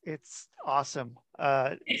 it's awesome.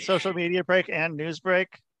 Social media break and news break.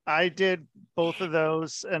 I did both of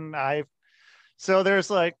those and so there's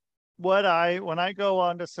like when I go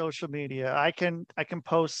onto social media, I can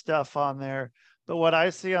post stuff on there, but what I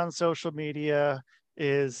see on social media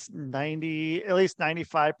is 90, at least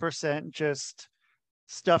 95% just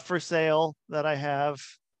stuff for sale that I have,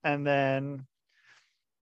 and then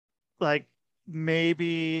like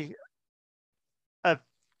maybe a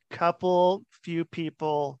few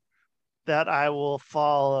people that I will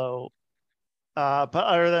follow. But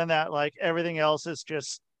other than that, like everything else is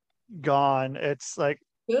just gone. It's like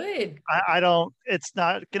Good. I don't, it's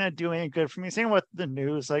not gonna do any good for me. Same with the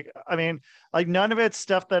news. Like, I mean, like none of it's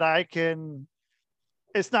stuff that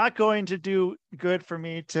it's not going to do good for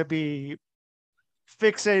me to be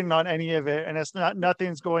fixating on any of it. And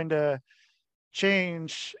nothing's going to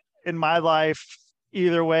change in my life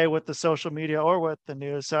either way with the social media or with the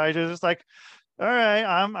news. So I just like, all right,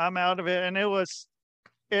 I'm out of it. And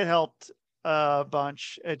it helped a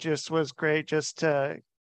bunch. It just was great just to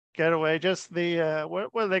get away. Just the what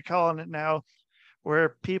are they calling it now?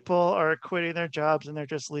 Where people are quitting their jobs and they're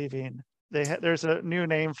just leaving. There's a new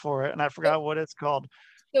name for it, and I forgot what it's called.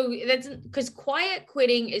 So that's because quiet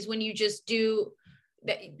quitting is when you just do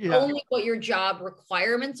that Yeah. only what your job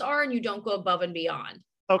requirements are and you don't go above and beyond.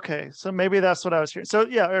 Okay. So maybe that's what I was hearing. So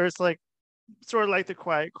yeah, or it's like sort of like the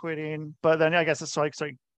quiet quitting, but then I guess it's like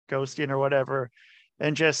ghosting or whatever,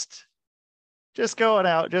 and just going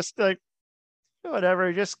out, just like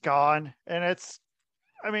whatever, just gone. And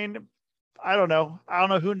I mean, I don't know. I don't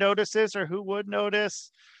know who notices or who would notice.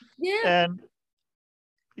 Yeah. And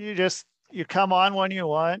you come on when you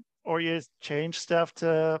want, or you change stuff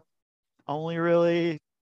to only really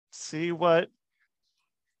see what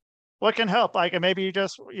can help. Like maybe you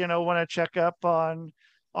just want to check up on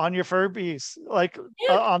your Furbies, like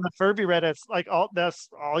Yeah. on the Furby Reddits, like all that's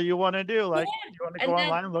all you want to do. Yeah. Like you want to go And then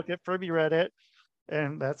online and look at Furby Reddit,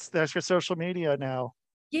 and that's your social media now.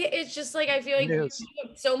 yeah, it's just like I feel like you News.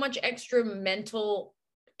 have so much extra mental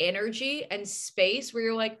energy and space where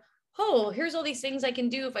you're like, oh, here's all these things I can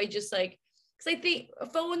do if I just like, because I think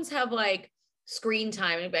phones have like screen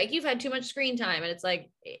time and like you've had too much screen time, and it's like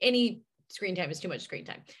any screen time is too much screen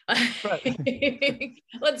time. Right.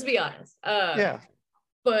 Let's be honest. Yeah.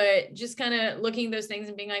 But just kind of looking at those things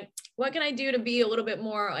and being like, what can I do to be a little bit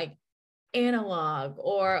more like analog?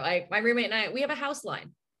 Or like my roommate and I, we have a house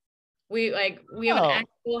line. We have an Oh.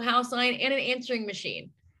 actual house line and an answering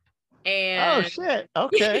machine. Oh And shit.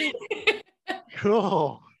 Okay.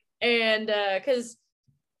 Cool. and because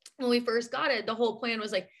when we first got it, the whole plan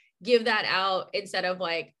was like give that out instead of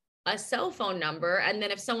like a cell phone number. And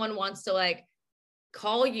then if someone wants to like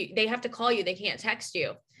call you, they have to call you, they can't text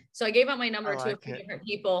you. So I gave out my number I to a like few it. different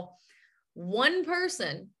people. One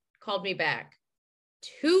person called me back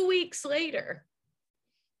 2 weeks later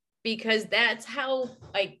because that's how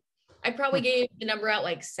like I probably gave the number out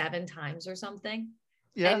like 7 times or something.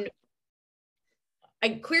 Yeah. And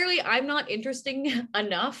I'm not interesting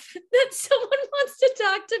enough that someone wants to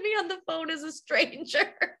talk to me on the phone as a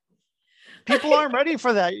stranger. People aren't ready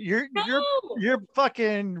for that. No. You're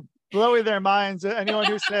fucking blowing their minds. Anyone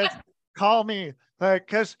who says, call me, like,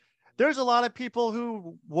 because there's a lot of people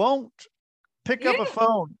who won't pick Yeah, up a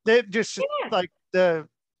phone. They just yeah. like the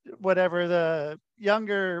whatever the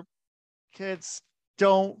younger kids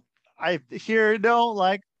don't. I hear don't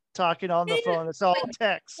like talking on the They phone. It's like, all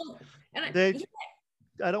text. and They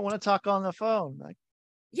I don't want to talk on the phone. Like,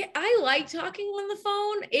 yeah, I like talking on the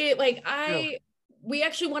phone. It like really? we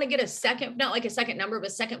actually want to get a second, not like a second number, but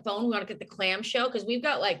a second phone. We want to get the clamshell because we've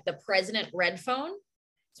got like the President Red phone.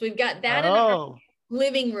 So we've got that in our Oh,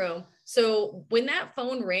 living room. So when that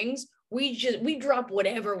phone rings, we drop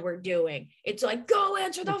whatever we're doing. It's like, go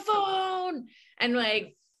answer the phone. And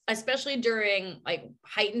like, especially during like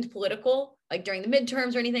heightened political, like during the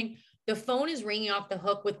midterms or anything, the phone is ringing off the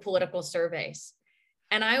hook with political surveys.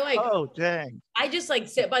 And oh, dang. I just like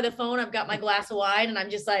sit by the phone. I've got my glass of wine and I'm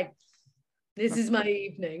just like, this is my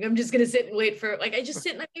evening. I'm just gonna sit and wait for like I just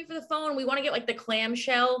sit and I wait for the phone. We want to get like the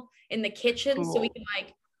clamshell in the kitchen so we Cool. can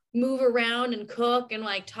like move around and cook and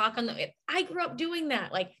like talk on the. I grew up doing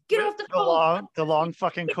that. Like get With off the phone. the long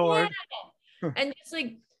fucking Yeah. cord. And it's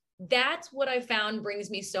like that's what I found brings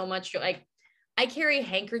me so much joy. Like I carry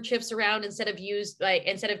handkerchiefs around instead of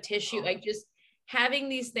tissue. Like just having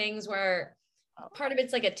these things where part of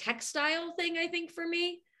it's like a textile thing. I think for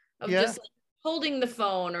me of Yeah, just like, holding the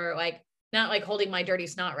phone or like not like holding my dirty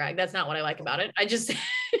snot rag. That's not what I like about it. I just think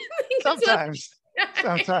sometimes, it's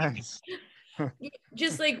sometimes.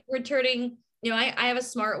 just like returning, I have a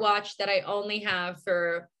smartwatch that I only have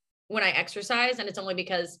for when I exercise. And it's only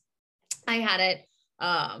because I had it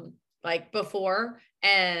like before.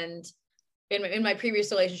 And in my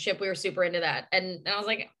previous relationship, we were super into that. And I was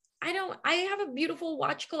like, I have a beautiful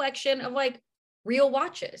watch collection of like real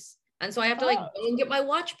watches. And so I have to like Oh, go and get my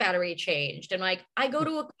watch battery changed. And like I go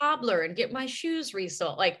to a cobbler and get my shoes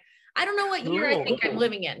resold. Like I don't know what year I cool. think I'm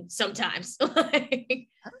living in sometimes. Like,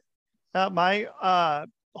 My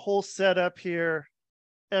whole setup here,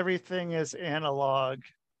 everything is analog.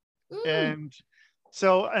 mm, And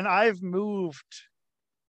so, and I've moved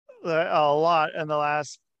a lot in the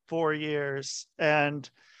last 4 years. And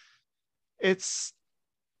it's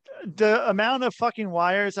the amount of fucking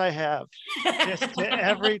wires I have just to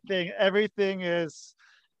everything. Everything is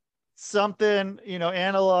something,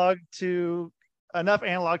 analog to enough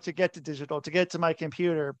analog to get to digital, to get to my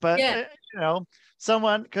computer. But, yeah.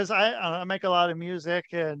 someone, because I make a lot of music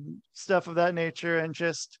and stuff of that nature, and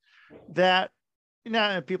just that,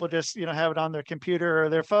 people just, have it on their computer or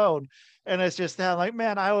their phone. And it's just that, like,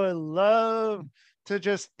 man, I would love to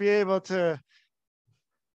just be able to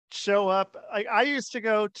show up. I used to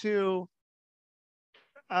go to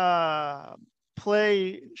uh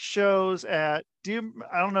play shows at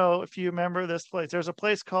I don't know if you remember this place. There's a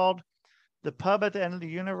place called the Pub at the End of the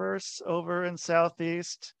Universe over in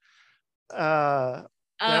Southeast. That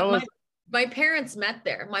Uh, was my my parents met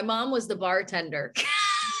there. My mom was the bartender.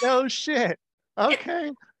 no shit.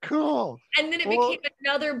 Okay, cool. And then it Well, became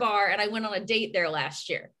another bar, and I went on a date there last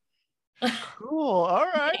year. cool. All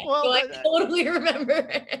right. So Well, I totally remember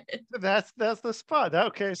it. that's the spot.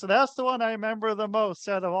 Okay, so that's the one I remember the most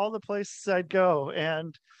out of all the places I'd go.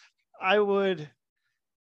 And I would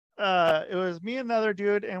it was me and another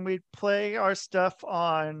dude, and we'd play our stuff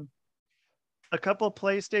on a couple of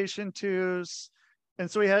PlayStation 2s. And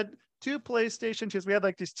so we had two PlayStation 2s. We had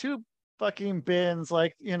like these two fucking bins,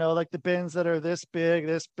 like, like the bins that are this big,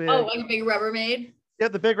 this Oh, big. like a big Rubbermaid. Yeah,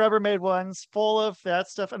 the big Rubbermaid ones, full of that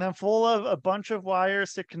stuff, and then full of a bunch of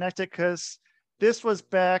wires to connect it, because this was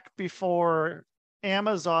back before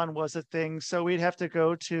Amazon was a thing. So we'd have to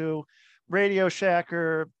go to Radio Shack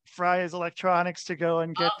or Fry's Electronics to go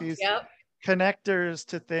and get Oh, these yep. connectors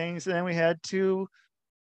to things. And then we had two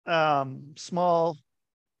small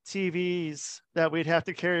TVs that we'd have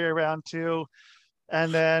to carry around too,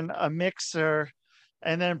 and then a mixer,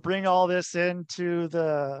 and then bring all this into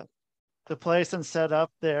the place and set up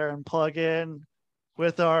there and plug in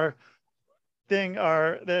with our thing,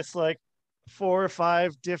 this like 4 or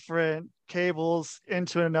 5 different cables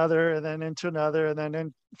into another, and then into another, and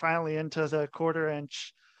then finally into the 1/4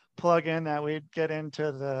 inch plug in that we'd get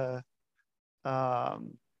into the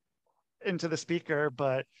speaker.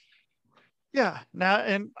 But yeah, now,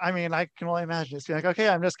 and I mean, I can only imagine just being like, okay,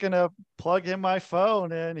 I'm just gonna plug in my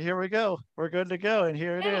phone and here we go, we're good to go, and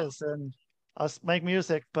here it Yeah. is, and I'll make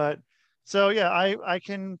music. But so yeah, I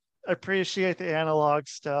can appreciate the analog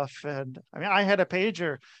stuff. And I mean, I had a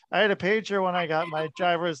pager when I got my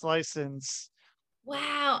driver's license.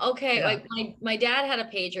 Wow. Okay. Yeah. Like my dad had a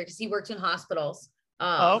pager because he worked in hospitals.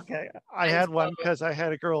 Oh, okay. I And had so one because I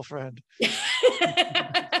had a girlfriend.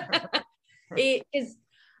 it is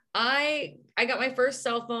I got my first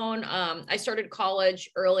cell phone. I started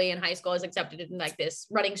college early in high school. I was accepted in like this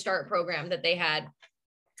running start program that they had.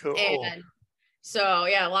 Cool. And so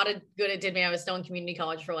yeah, a lot of good it did me. I was still in community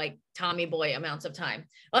college for like Tommy boy amounts of time.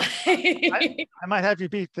 I might have you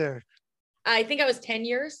beat there. I think I was 10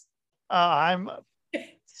 years. I'm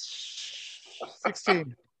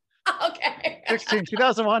 16. Okay. 16,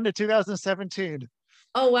 2001 to 2017.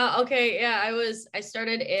 Oh wow. Okay. Yeah. I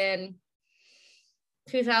started in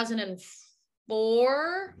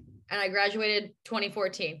 2004 and I graduated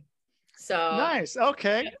 2014. So Nice.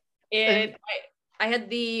 Okay. And I had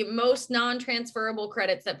the most non-transferable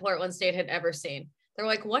credits that Portland State had ever seen. They're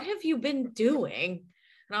like, what have you been doing?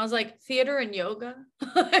 And I was like, theater and yoga.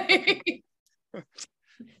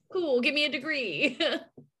 Cool, give me a degree.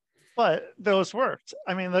 but those worked.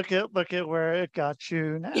 I mean, look at where it got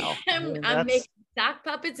you now. I mean, I'm making sock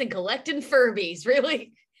puppets and collecting Furbies,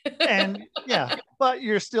 really. And yeah, but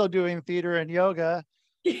you're still doing theater and yoga.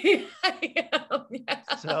 Yeah, I am, yeah.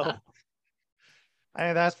 So I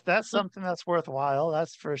mean, that's something that's worthwhile.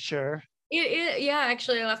 That's for sure. Yeah,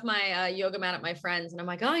 actually, I left my yoga mat at my friend's, and I'm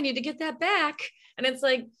like, oh, I need to get that back. And it's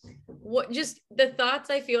like, what? Just the thoughts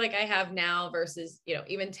I feel like I have now versus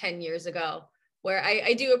even 10 years ago, where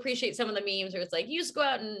I do appreciate some of the memes where it's like you just go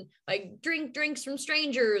out and like drink drinks from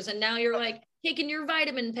strangers, and now you're like taking your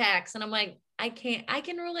vitamin packs, and I'm like, I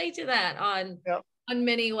can relate to that on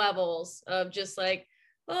many levels of just like,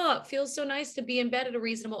 oh, it feels so nice to be in bed at a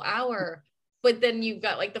reasonable hour. But then you've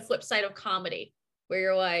got like the flip side of comedy where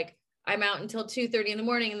you're like, I'm out until 2:30 in the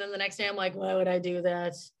morning. And then the next day I'm like, why would I do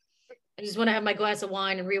that? I just want to have my glass of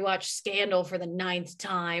wine and rewatch Scandal for the 9th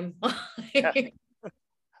time.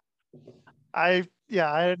 I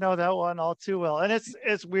know that one all too well. And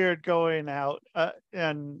it's weird going out.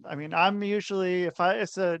 And I mean, I'm usually, if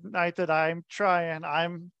it's a night that I'm trying,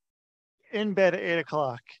 I'm in bed at 8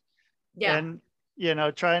 o'clock. Yeah. And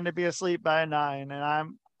trying to be asleep by 9.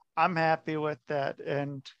 And I'm happy with that.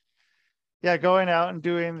 And yeah, going out and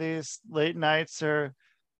doing these late nights, or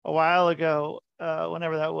a while ago,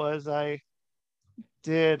 whenever that was, I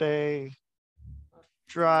did a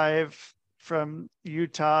drive from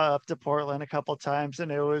Utah up to Portland a couple times,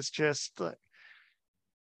 and it was just like,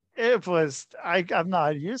 I'm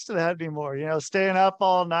not used to that anymore, staying up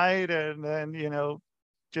all night and then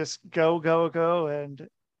just go, and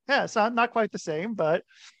yeah, it's not quite the same, but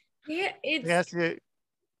Yeah, yes,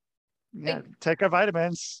 take our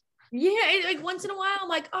vitamins. like once in a while I'm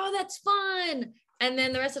like, oh, that's fun. And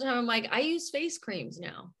then the rest of the time I'm like, I use face creams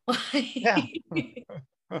now. Yeah.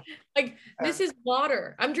 Like, this is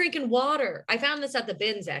water. I'm drinking water. I found this at the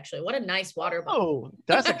bins, actually. What a nice water bottle. Oh,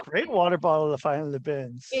 that's a great water bottle to find in the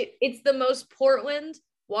bins. It's the most Portland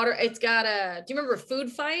water. It's got do you remember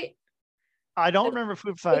Food Fight? I don't remember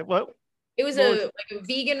Food Fight. What? It was like a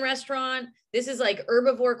vegan restaurant. This is like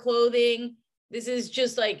herbivore clothing. This is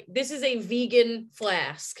a vegan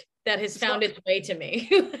flask that has found its way to me.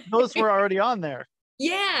 Those were already on there.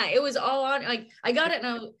 Yeah, it was all on. Like, I got it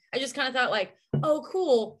and I just kind of thought like, oh,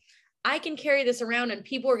 cool. I can carry this around and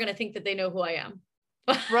people are going to think that they know who I am.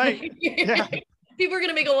 Right. Yeah. People are going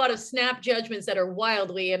to make a lot of snap judgments that are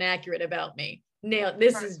wildly inaccurate about me. Now,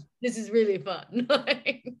 this is really fun.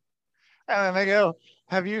 And then they go,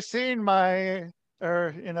 have you seen where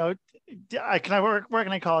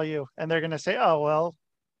can I call you? And they're going to say, oh, well,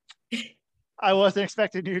 I wasn't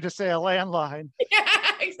expecting you to say a landline.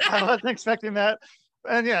 Yeah, exactly. I wasn't expecting that.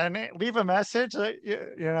 And leave a message,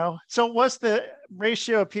 So what's the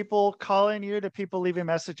ratio of people calling you to people leaving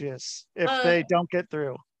messages if they don't get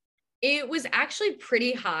through? It was actually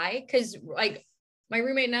pretty high because like my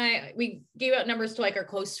roommate and I, we gave out numbers to like our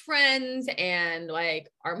close friends and like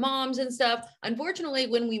our moms and stuff. Unfortunately,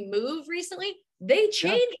 when we moved recently, they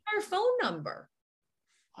changed our phone number.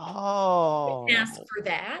 Oh. Asked for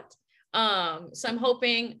that. So I'm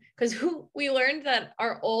hoping, because we learned that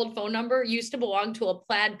our old phone number used to belong to a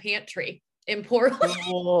plaid pantry in Portland.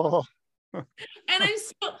 Oh. And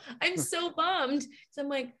I'm so bummed. So I'm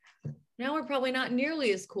like, now we're probably not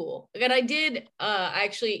nearly as cool. And I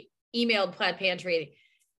actually emailed Plaid Pantry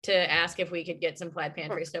to ask if we could get some Plaid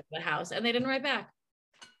Pantry stuff for the house, and they didn't write back.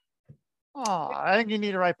 Oh, I think you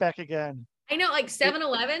need to write back again. I know, like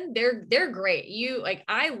 7-Eleven, they're great.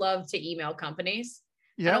 I love to email companies.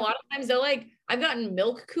 Yeah. And a lot of times I've gotten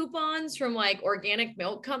milk coupons from like organic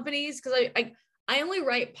milk companies because I only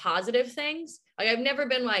write positive things. Like, I've never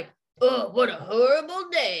been like, oh, what a horrible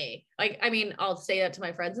day. Like, I mean, I'll say that to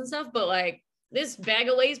my friends and stuff, but like, this bag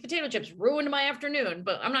of Lay's potato chips ruined my afternoon,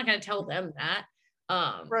 but I'm not going to tell them that.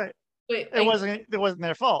 Right. But it wasn't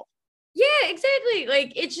their fault. Yeah, exactly.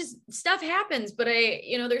 Like, it's just stuff happens, but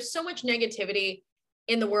there's so much negativity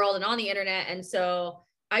in the world and on the internet. And so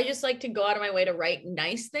I just like to go out of my way to write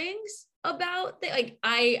nice things. about like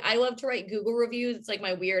I love to write Google reviews. It's like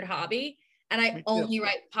my weird hobby. And I Me too. only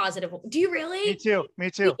write positive. Do you Me really? too. Me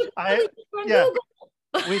We too. should really put on Yeah,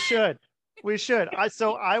 Google. we should. We should.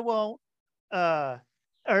 I won't, uh,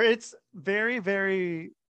 or it's very,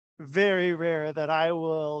 very, very rare that I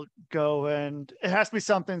will go, and it has to be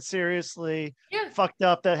something seriously Yeah. fucked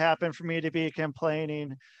up that happened for me to be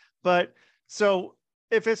complaining. But so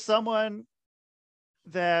if it's someone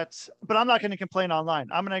that, but I'm not going to complain online.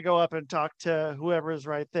 I'm going to go up and talk to whoever is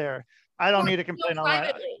right there. I don't Or need to complain online.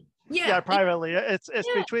 privately. Yeah, Yeah. privately. It's Yeah.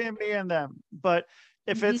 between me and them. But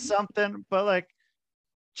if it's Mhm. something, but like,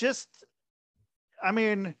 just, I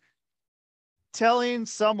mean, telling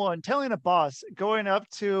a boss, going up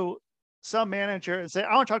to some manager and say,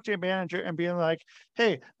 I want to talk to your manager, and being like,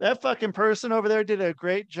 hey, that fucking person over there did a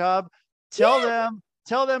great job. Tell Yeah. them,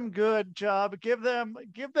 tell them good job. Give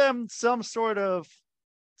them some sort of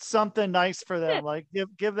something nice for Yeah. them. Like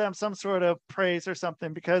give them some sort of praise or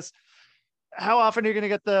something, because how often are you going to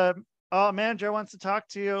get the, oh, manager wants to talk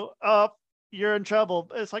to you. Oh, you're in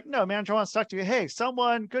trouble. It's like, no, manager wants to talk to you. Hey,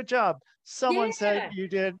 someone, good job. Someone said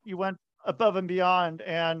Yeah. you went above and beyond,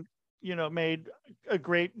 and, made a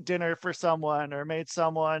great dinner for someone, or made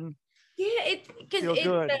someone Yeah. It because feel it's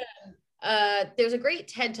good. there's a great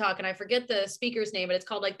TED talk, and I forget the speaker's name, but it's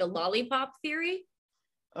called like the lollipop theory.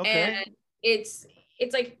 And Okay. it's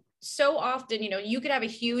it's like so often, you could have a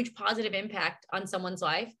huge positive impact on someone's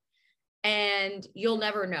life and you'll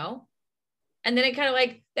never know. And then it kind of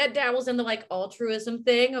like that dabbles in the like altruism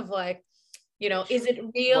thing of like, is it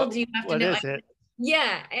real? What Do you have to what know? is it?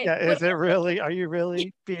 Yeah. Yeah, But is it really? Are you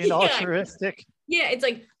really being yeah, altruistic? yeah, it's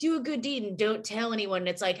like do a good deed and don't tell anyone. And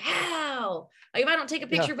it's like, how? Like if I don't take a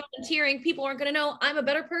Yeah, picture volunteering, people aren't gonna know I'm a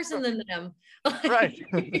better person than them. right.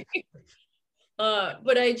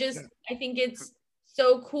 But I think it's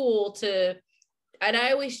so cool to, and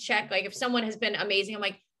I always check like if someone has been amazing, I'm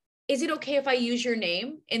like, is it okay if I use your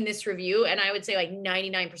name in this review? And I would say like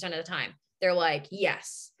 99% of the time, they're like,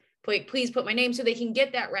 yes, please put my name so they can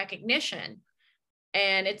get that recognition.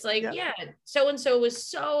 And it's like, Yeah. yeah, so and so was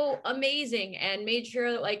so amazing and made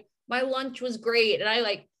sure that like my lunch was great. And I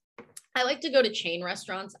like to go to chain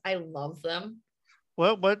restaurants. I love them.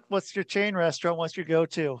 What's your chain restaurant? What's your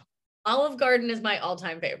go-to? Olive Garden is my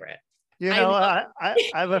all-time favorite. You I know, love I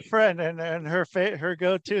have a friend, and her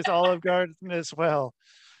go-to is Olive Garden as well.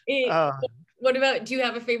 it. Uh, What about, do you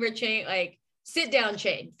have a favorite chain? Like sit down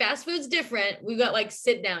chain. Fast food's different. We've got like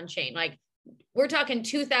sit down chain. Like we're talking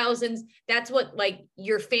 2000s. That's what like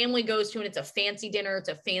your family goes to, and it's a fancy dinner. It's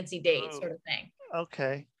a fancy date oh, sort of thing.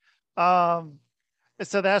 okay. Um,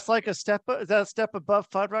 so that's like is that a step above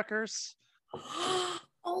Fuddruckers?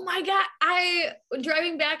 Oh my God. I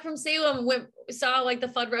driving back from Salem saw like the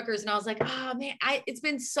Fuddruckers and I was like, oh man, it's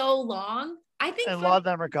been so long. I think And a lot of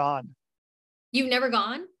them are gone. you've never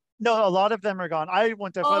gone? No, a lot of them are gone. I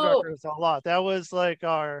went to Oh, Fuddruckers a lot. That was like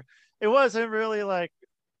it wasn't really like,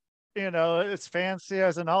 it's fancy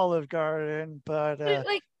as an Olive Garden, but but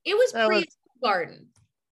like it was that was, pre-garden.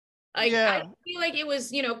 Like I yeah, feel like it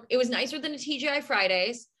was, it was nicer than a TGI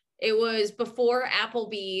Fridays. It was before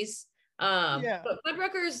Applebee's. yeah. But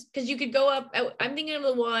Fuddruckers, because you could go up. I'm thinking of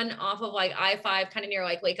the one off of like I-5, kind of near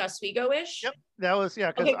like Lake Oswego-ish. Yep. That was,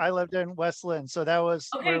 yeah, because Okay. I lived in West Lynn, so that was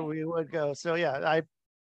where Okay. we would go. So yeah, I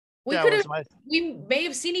We that could have, was my we may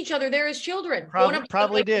have seen each other there as children, going up to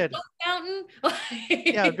probably like the did. Stone Mountain.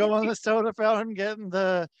 Yeah, go on the soda fountain, getting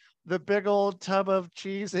the big old tub of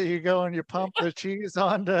cheese that you go and you pump the cheese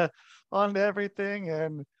onto everything.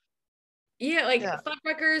 And Yeah, like yeah,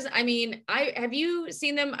 Fuddruckers. I mean, I have you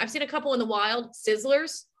seen them? I've seen a couple in the wild.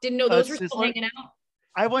 Sizzlers. Didn't know those were still Sizzler. hanging out.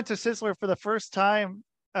 I went to Sizzler for the first time,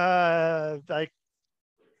 like,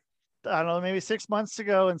 I don't know, maybe 6 months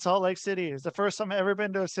ago in Salt Lake City. It's the first time I've ever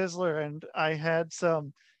been to a Sizzler, and I had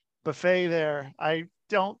some buffet there. I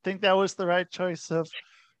don't think that was the right choice of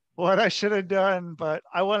what I should have done, but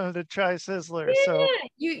I wanted to try Sizzler. So Yeah,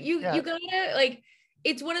 you yeah, gotta like.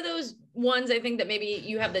 It's one of those ones I think that maybe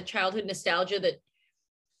you have the childhood nostalgia that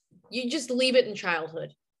you just leave it in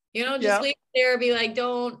childhood. Just yeah. leave it there. Be like,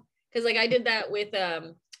 don't, because like I did that with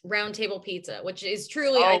Round Table Pizza, which is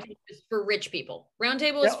truly I Oh, think is for rich people. Round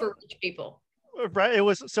Table is yeah. for rich people. Right. It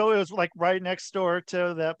was like right next door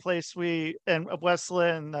to that place we in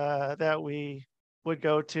Westland, that we would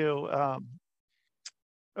go to.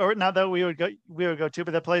 Or not that we would go to,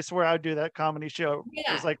 but the place where I would do that comedy show was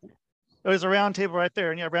Yeah. like, it was a round table right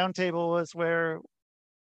there. And yeah, round table was where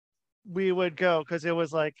we would go, because it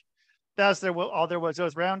was like, that's there all there was. It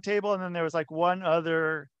was round table, and then there was like one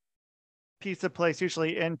other pizza place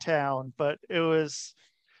usually in town, but it was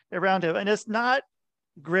a round table. And it's not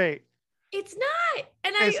great. It's not.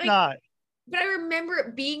 And I It's like not. but I remember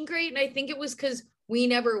it being great. And I think it was because we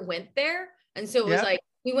never went there. And so it was Yeah. like,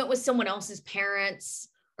 we went with someone else's parents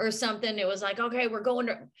or something. It was like, okay, we're going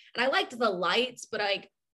to, and I liked the lights, but like,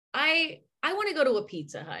 I want to go to a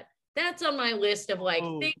Pizza Hut. That's on my list of like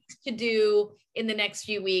Ooh. things to do in the next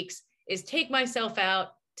few weeks is take myself out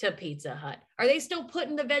to Pizza Hut. Are they still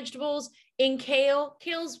putting the vegetables in kale?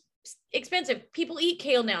 Kale's expensive. People eat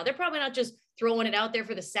kale now. They're probably not just throwing it out there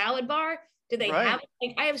for the salad bar. Do they Right. have it?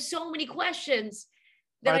 Like, I have so many questions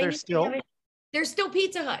that Are I there need to still have. There's still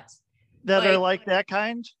Pizza Huts. that are like that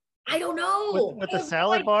kind I don't with know. the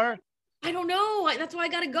salad bar? I don't know. That's why I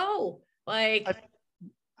gotta go. Like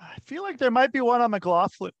I feel like there might be one on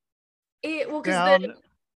McLaughlin well, because down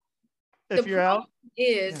the if you're out. problem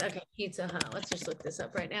is Yeah. okay, Pizza Hut. Let's just look this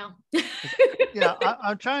up right now. Yeah,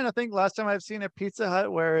 I'm trying to think last time I've seen a Pizza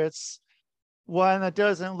Hut where it's one that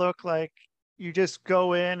doesn't look like you just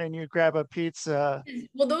go in and you grab a pizza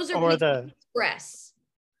Well, those are or Pizza the Express.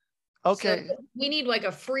 So okay. we need like a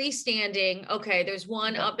freestanding. Okay, there's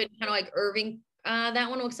one Yeah. up in kind of like Irving. That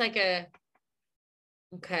one looks like a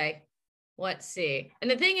okay. Let's see. And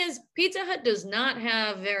the thing is, Pizza Hut does not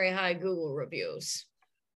have very high Google reviews.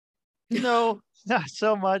 No, not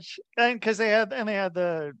so much. And because they had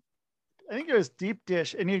the I think it was deep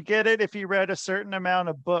dish, and you'd get it if you read a certain amount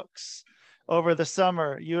of books over the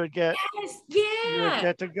summer. Yes, You would yeah.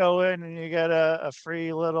 get to go in and you get a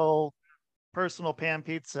free little personal pan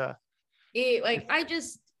pizza. Like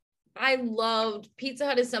I loved Pizza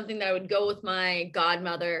Hut is something that I would go with my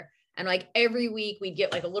godmother, and like every week we'd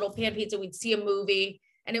get like a little pan pizza, we'd see a movie,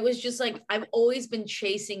 and it was just like I've always been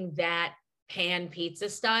chasing that pan pizza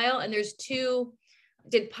style. And there's two.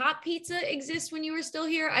 Did Pop Pizza exist when you were still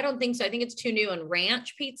here? I don't think so. I think it's too new. And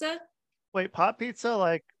Ranch Pizza. Wait, pot pizza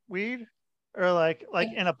like weed or like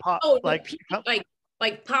in a pot Oh no, like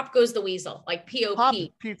like Pop Goes the Weasel, like pop POP. Pop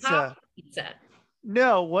pizza? Pizza.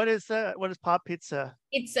 No, what is that? What is pop pizza?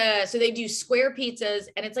 It's so they do square pizzas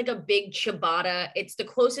and it's like a big ciabatta. It's the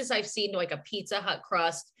closest I've seen to like a Pizza Hut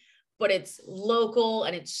crust, but it's local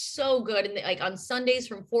and it's so good. And like on Sundays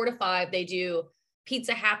from 4 to 5, they do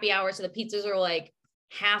pizza happy hour. So the pizzas are like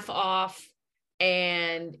half off,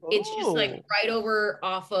 and it's just like Oh, right over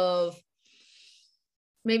off of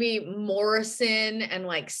maybe Morrison and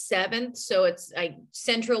like 7th. So it's like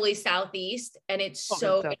centrally southeast, and it's okay,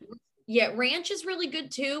 so so yeah, Ranch is really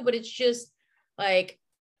good too, but it's just like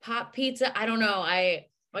Pop Pizza. I don't know. I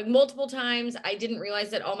like multiple times I didn't realize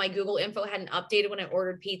that all my Google info hadn't updated when I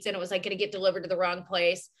ordered pizza, and it was like going to get delivered to the wrong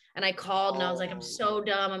place. And I called and I was like, I'm oh so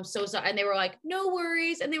dumb. I'm so sorry. And they were like, no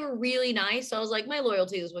worries. And they were really nice. So I was like, my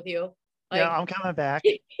loyalty is with you. yeah, Like, I'm coming back.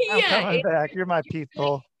 I'm yeah, coming back. You're my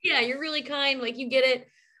people. yeah, you're really kind. Like you get it.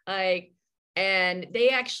 Like, and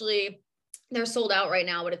they're sold out right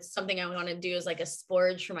now, but it's something I want to do as like a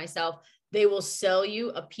splurge for myself. They will sell you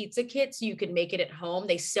a pizza kit so you can make it at home.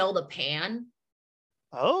 They sell the pan.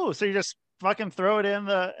 Oh, so you just fucking throw it in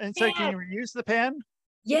and so can Yeah. you reuse the pan?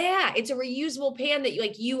 Yeah. It's a reusable pan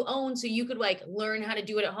that you own. So you could like learn how to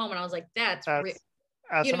do it at home. And I was like, That's you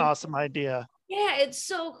an know, awesome idea. yeah, it's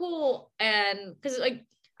so cool. And because like,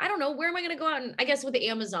 I don't know, where am I going to go out and I guess with the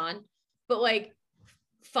Amazon, but like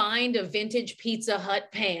find a vintage Pizza Hut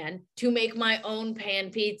pan to make my own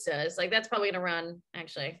pan pizzas. Like that's probably gonna run.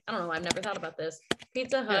 Actually, I don't know. I've never thought about this.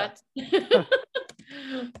 Pizza Yeah. Hut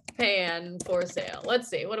pan for sale. Let's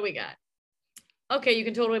see. What do we got? Okay, you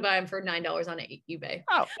can totally buy them for $9 on eBay.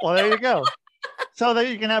 Oh, well, there you go. So that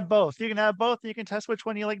you can have both. You can have both. You can test which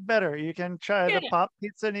one you like better. You can try Yeah. the Pop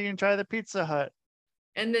Pizza and you can try the Pizza Hut.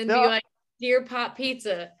 And then be No, like, dear Pop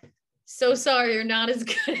Pizza, so sorry you're not as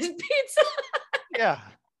good as pizza. yeah,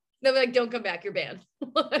 They'll be like, don't come back, you're banned.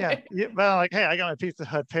 yeah. Well, like, hey, I got my Pizza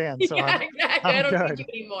Hut pan, so Yeah, exactly. I I'm don't good. need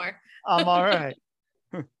you anymore. I'm all right.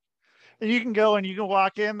 And you can go and you can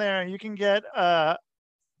walk in there and you can get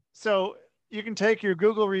so you can take your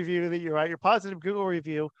Google review that you write, your positive Google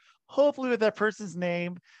review, hopefully with that person's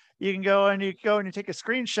name. You can go and you take a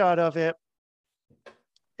screenshot of it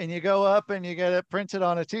and you go up and you get it printed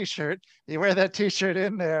on a t-shirt. You wear that t-shirt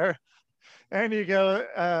in there and you go,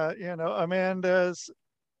 Amanda's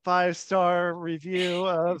 5-star review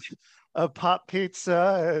of Pop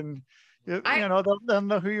Pizza, and I they'll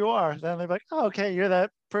know who you are. Then they're like, oh, okay, you're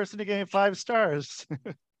that person who gave 5 stars.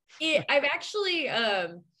 I've actually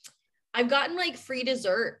I've gotten like free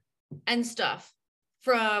dessert and stuff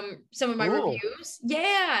from some of my Cool. reviews.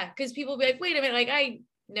 Yeah, because people be like, wait a minute, like I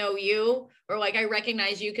know you, or like I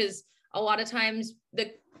recognize you, because a lot of times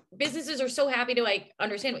the businesses are so happy to like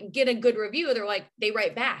understand, get a good review. They're like, they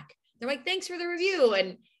write back. They're like, thanks for the review.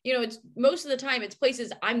 And it's most of the time it's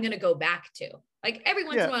places I'm gonna go back to. Like every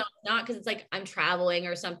once in a while, not because it's like I'm traveling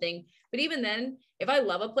or something. But even then, if I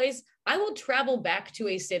love a place, I will travel back to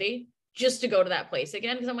a city just to go to that place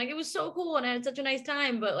again. Cause I'm like, it was so cool and I had such a nice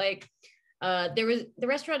time. But like the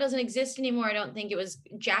restaurant doesn't exist anymore. I don't think. It was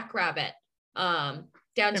Jackrabbit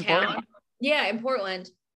downtown. In Portland.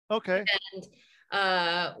 Okay. And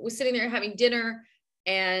was sitting there having dinner,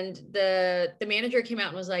 and the manager came out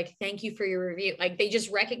and was like, thank you for your review. Like they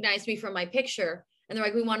just recognized me from my picture, and they're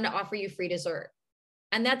like, we wanted to offer you free dessert.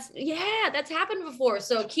 And that's happened before.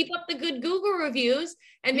 So keep up the good Google reviews,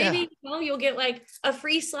 and maybe you'll get like a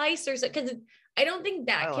free slice or something. Because I don't think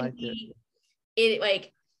that can be it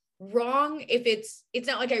like wrong if it's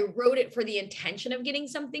not like I wrote it for the intention of getting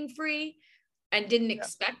something free and didn't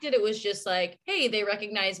expect it. It was just like, hey, they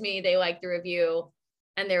recognize me, they like the review,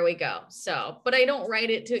 and there we go. So, but I don't write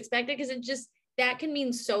it to expect it, because it just, that can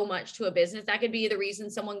mean so much to a business. That could be the reason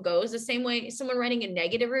someone goes. The same way someone writing a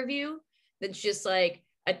negative review that's just like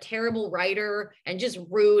a terrible writer and just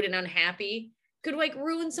rude and unhappy could like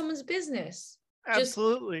ruin someone's business.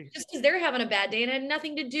 Absolutely. Just because they're having a bad day and it had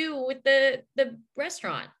nothing to do with the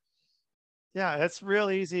restaurant. Yeah, it's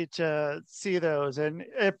real easy to see those, and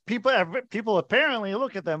if people apparently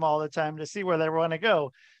look at them all the time to see where they want to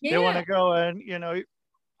go. They want to go, and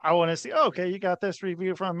I want to see. Oh, okay, you got this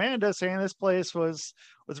review from Amanda saying this place was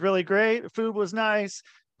really great, food was nice,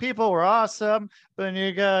 people were awesome. But then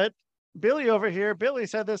you got Billy over here. Billy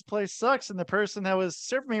said this place sucks, and the person that was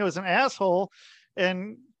serving me was an asshole,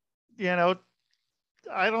 and I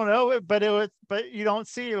don't know, but you don't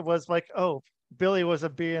see it was like, oh, Billy was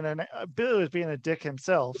being a dick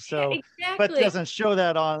himself. So, but doesn't show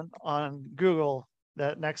that on Google,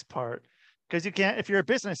 that next part, because you can't, if you're a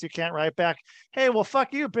business, you can't write back, hey, well,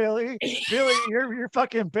 fuck you, Billy. Billy, you're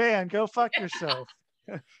fucking banned. Go fuck yourself.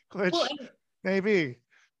 Which maybe,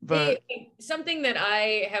 but something that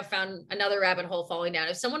I have found another rabbit hole falling down.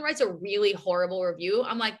 If someone writes a really horrible review,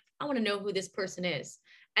 I'm like, I want to know who this person is.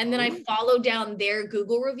 And then I follow down their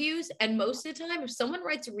Google reviews. And most of the time, if someone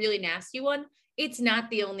writes a really nasty one, it's not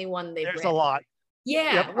the only one they've There's read. a lot.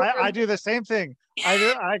 Yeah. Yep, I do the same thing.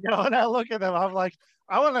 I go and I look at them. I'm like,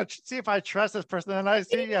 I want to see if I trust this person. And I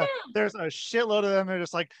see, there's a shitload of them. They're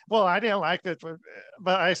just like, well, I didn't like this,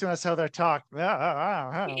 but I assume that's how they talk.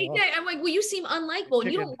 I'm like, well, you seem unlikable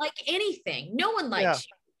and you don't like anything. No one likes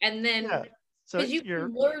you. And then because you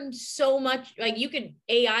can learn so much, like you could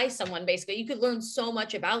AI someone basically, you could learn so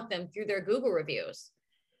much about them through their Google reviews.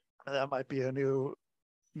 That might be a new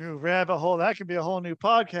rabbit hole. That could be a whole new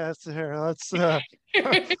podcast here.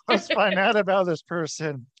 Let's find out about this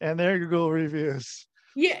person and their Google reviews.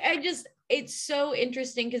 Yeah, it's so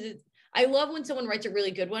interesting because I love when someone writes a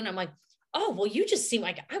really good one. I'm like, oh, well, you just seem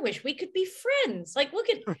like, I wish we could be friends. Like, look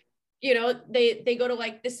at, they go to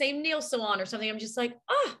like the same nail salon or something. I'm just like,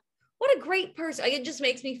 oh, what a great person. Like, it just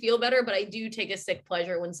makes me feel better, but I do take a sick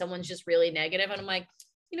pleasure when someone's just really negative. And I'm like,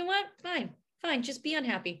 you know what? Fine. Just be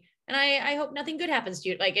unhappy. And I hope nothing good happens to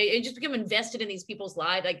you. Like, I just become invested in these people's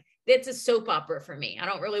lives. Like, it's a soap opera for me. I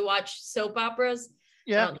don't really watch soap operas.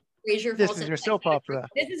 Yeah. This is your soap opera.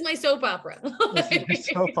 This is my soap opera. This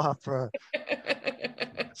is your soap opera.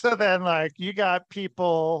 So then, like, you got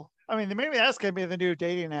people, I mean, maybe that's going to be the new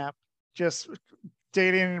dating app. Just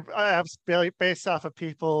dating apps based off of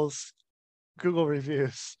people's Google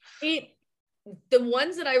reviews. The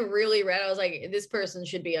ones that I really read, I was like, this person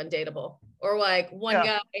should be undateable. Or like one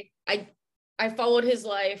guy, I followed his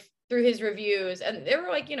life through his reviews, and they were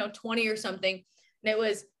like, 20 or something. And it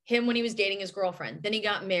was him when he was dating his girlfriend. Then he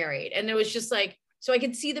got married. And it was just like, so I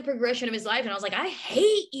could see the progression of his life. And I was like, I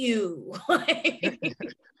hate you. I'm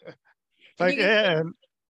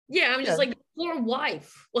just like, poor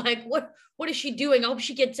wife. Like, what is she doing? I hope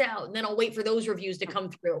she gets out. And then I'll wait for those reviews to come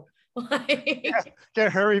through.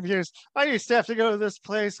 Get her reviews. I used to have to go to this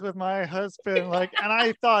place with my husband, and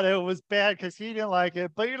I thought it was bad because he didn't like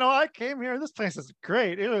it. But I came here. This place is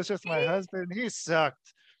great. It was just my husband. He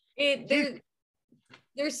sucked.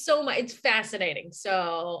 There's so much. It's fascinating.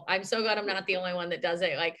 So I'm so glad I'm not the only one that does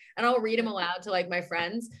it. Like, and I'll read them aloud to like my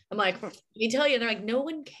friends. I'm like, let me tell you. And they're like, no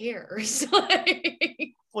one cares.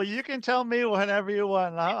 Well, you can tell me whenever you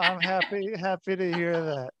want. I'm happy to hear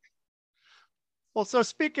that. Well, so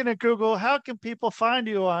speaking of Google, how can people find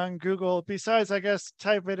you on Google besides, I guess,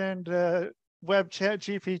 type it into web chat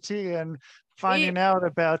GPT and finding out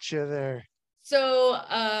about you there? So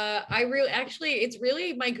it's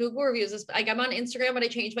really my Google reviews. Like, I'm on Instagram, but I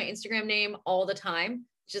change my Instagram name all the time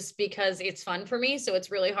just because it's fun for me. So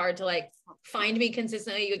it's really hard to like find me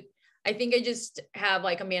consistently. I think I just have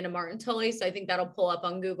like Amanda Martin-Tully. So I think that'll pull up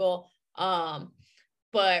on Google.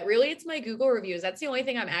 but really it's my Google reviews. That's the only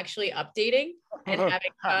thing I'm actually updating and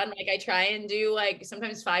having fun. Like I try and do like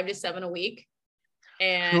sometimes 5 to 7 a week.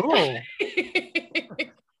 And Cool.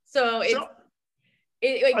 so like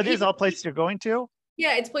Are these people, all places you're going to?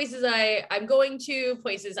 yeah, it's places I'm going to,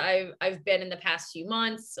 places I've been in the past few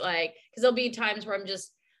months, like because there'll be times where I'm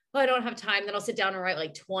just, I don't have time, then I'll sit down and write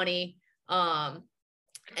like 20. And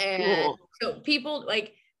Cool. so people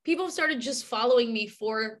have started just following me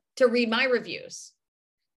to read my reviews.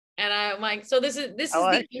 And I'm like, so this is I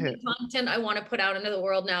like the it. only content I want to put out into the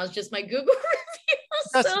world now, is just my Google reviews.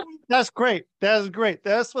 That's So that's great. That's great.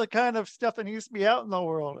 That's what kind of stuff that needs to be out in the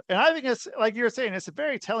world. And I think it's like you're saying, it's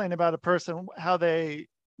very telling about a person how they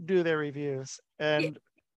do their reviews. And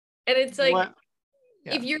and it's like, what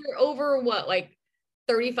yeah. if you're over what, like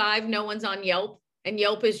 35, no one's on Yelp, and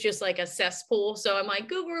Yelp is just like a cesspool. So I'm like,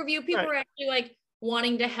 Google review, people Right. are actually like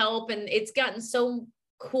wanting to help. And it's gotten so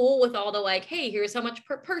cool with all the like, hey, here's how much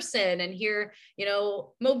per person, and here,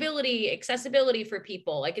 mobility, accessibility for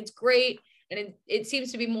people. Like it's great. And it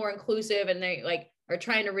seems to be more inclusive, and they like are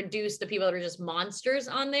trying to reduce the people that are just monsters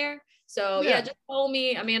on there. So yeah, Yeah. just follow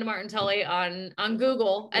me, Amanda Martin-Tully on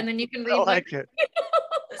Google, and then you can I read my like it.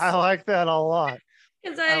 I like that a lot.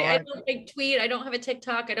 because I I like don't like tweet. I don't have a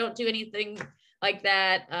TikTok. I don't do anything like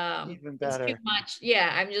that. even It's too better. much.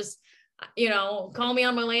 Yeah, I'm just, call me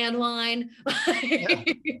on my landline. Yeah.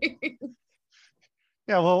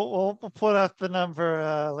 Yeah, we'll put up the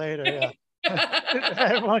number later. Yeah.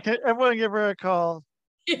 everyone give her a call.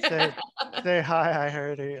 Yeah. Say hi, I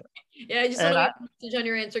heard you. Yeah, I just want And to I leave a message on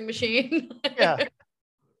your answering machine. yeah,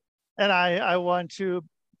 and I want to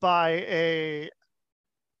buy A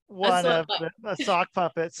one slut of butt. a sock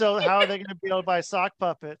puppet. So how are they going to be able to buy sock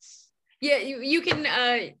puppets? Yeah, you can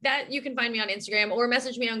that you can find me on Instagram or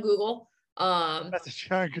message me on Google. That's a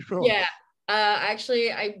giant Google. Yeah.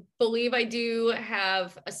 Actually, I believe I do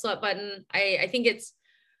have a slut button. I think it's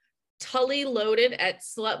Tully loaded at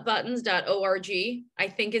slutbuttons.org, I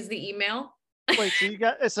think is the email. Wait, so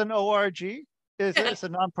it's an org? It's a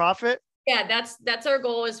nonprofit? Yeah, that's our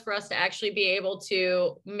goal, is for us to actually be able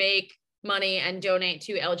to make money and donate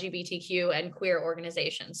to LGBTQ and queer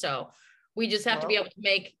organizations. So we just have to be able to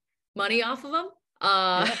make money off of them,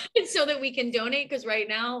 Yeah. so that we can donate. Because right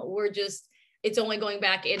now it's only going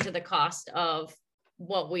back into the cost of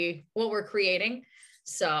what we're creating.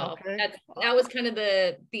 So Okay. that was kind of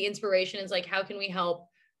the inspiration, is like, how can we help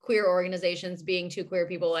queer organizations, being two queer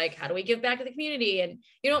people? Like, how do we give back to the community? And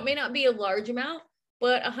it may not be a large amount,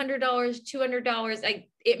 but $100, $200, like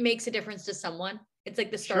it makes a difference to someone. It's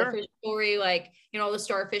like the starfish story, like, the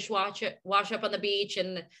starfish wash up on the beach,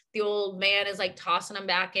 and the old man is like tossing them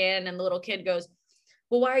back in, and the little kid goes,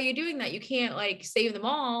 well, why are you doing that? You can't like save them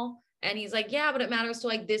all. And he's like, yeah, but it matters to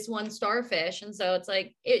like this one starfish. And so it's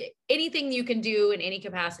like anything you can do in any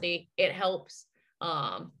capacity, it helps.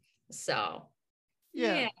 So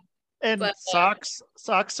Yeah. yeah. And But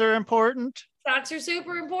socks are important. socks are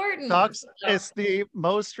super important. Socks So, is the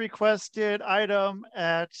most requested item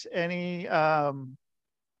at any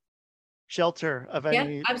shelter of yeah,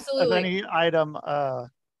 any absolutely. item.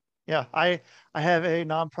 Yeah, I have a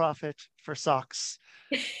nonprofit for socks.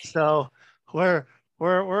 So we're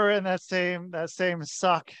in that same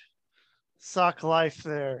sock life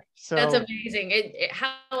there. That's So amazing.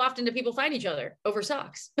 How often do people find each other over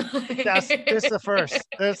socks? that's this is the first.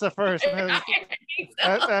 This is the first. And I think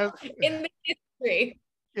so. In the history.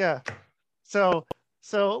 yeah. So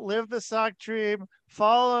live the sock dream.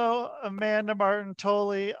 Follow Amanda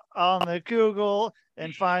Martin-Tully on the Google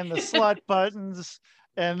and find the slut buttons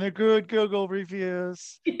and the good Google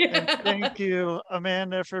reviews. And Yeah. thank you,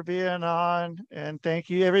 Amanda, for being on. And thank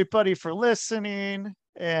you everybody for listening.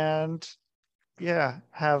 And yeah,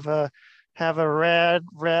 have a rad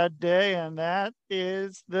day. And that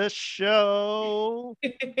is the show.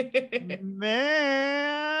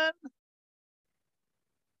 Man.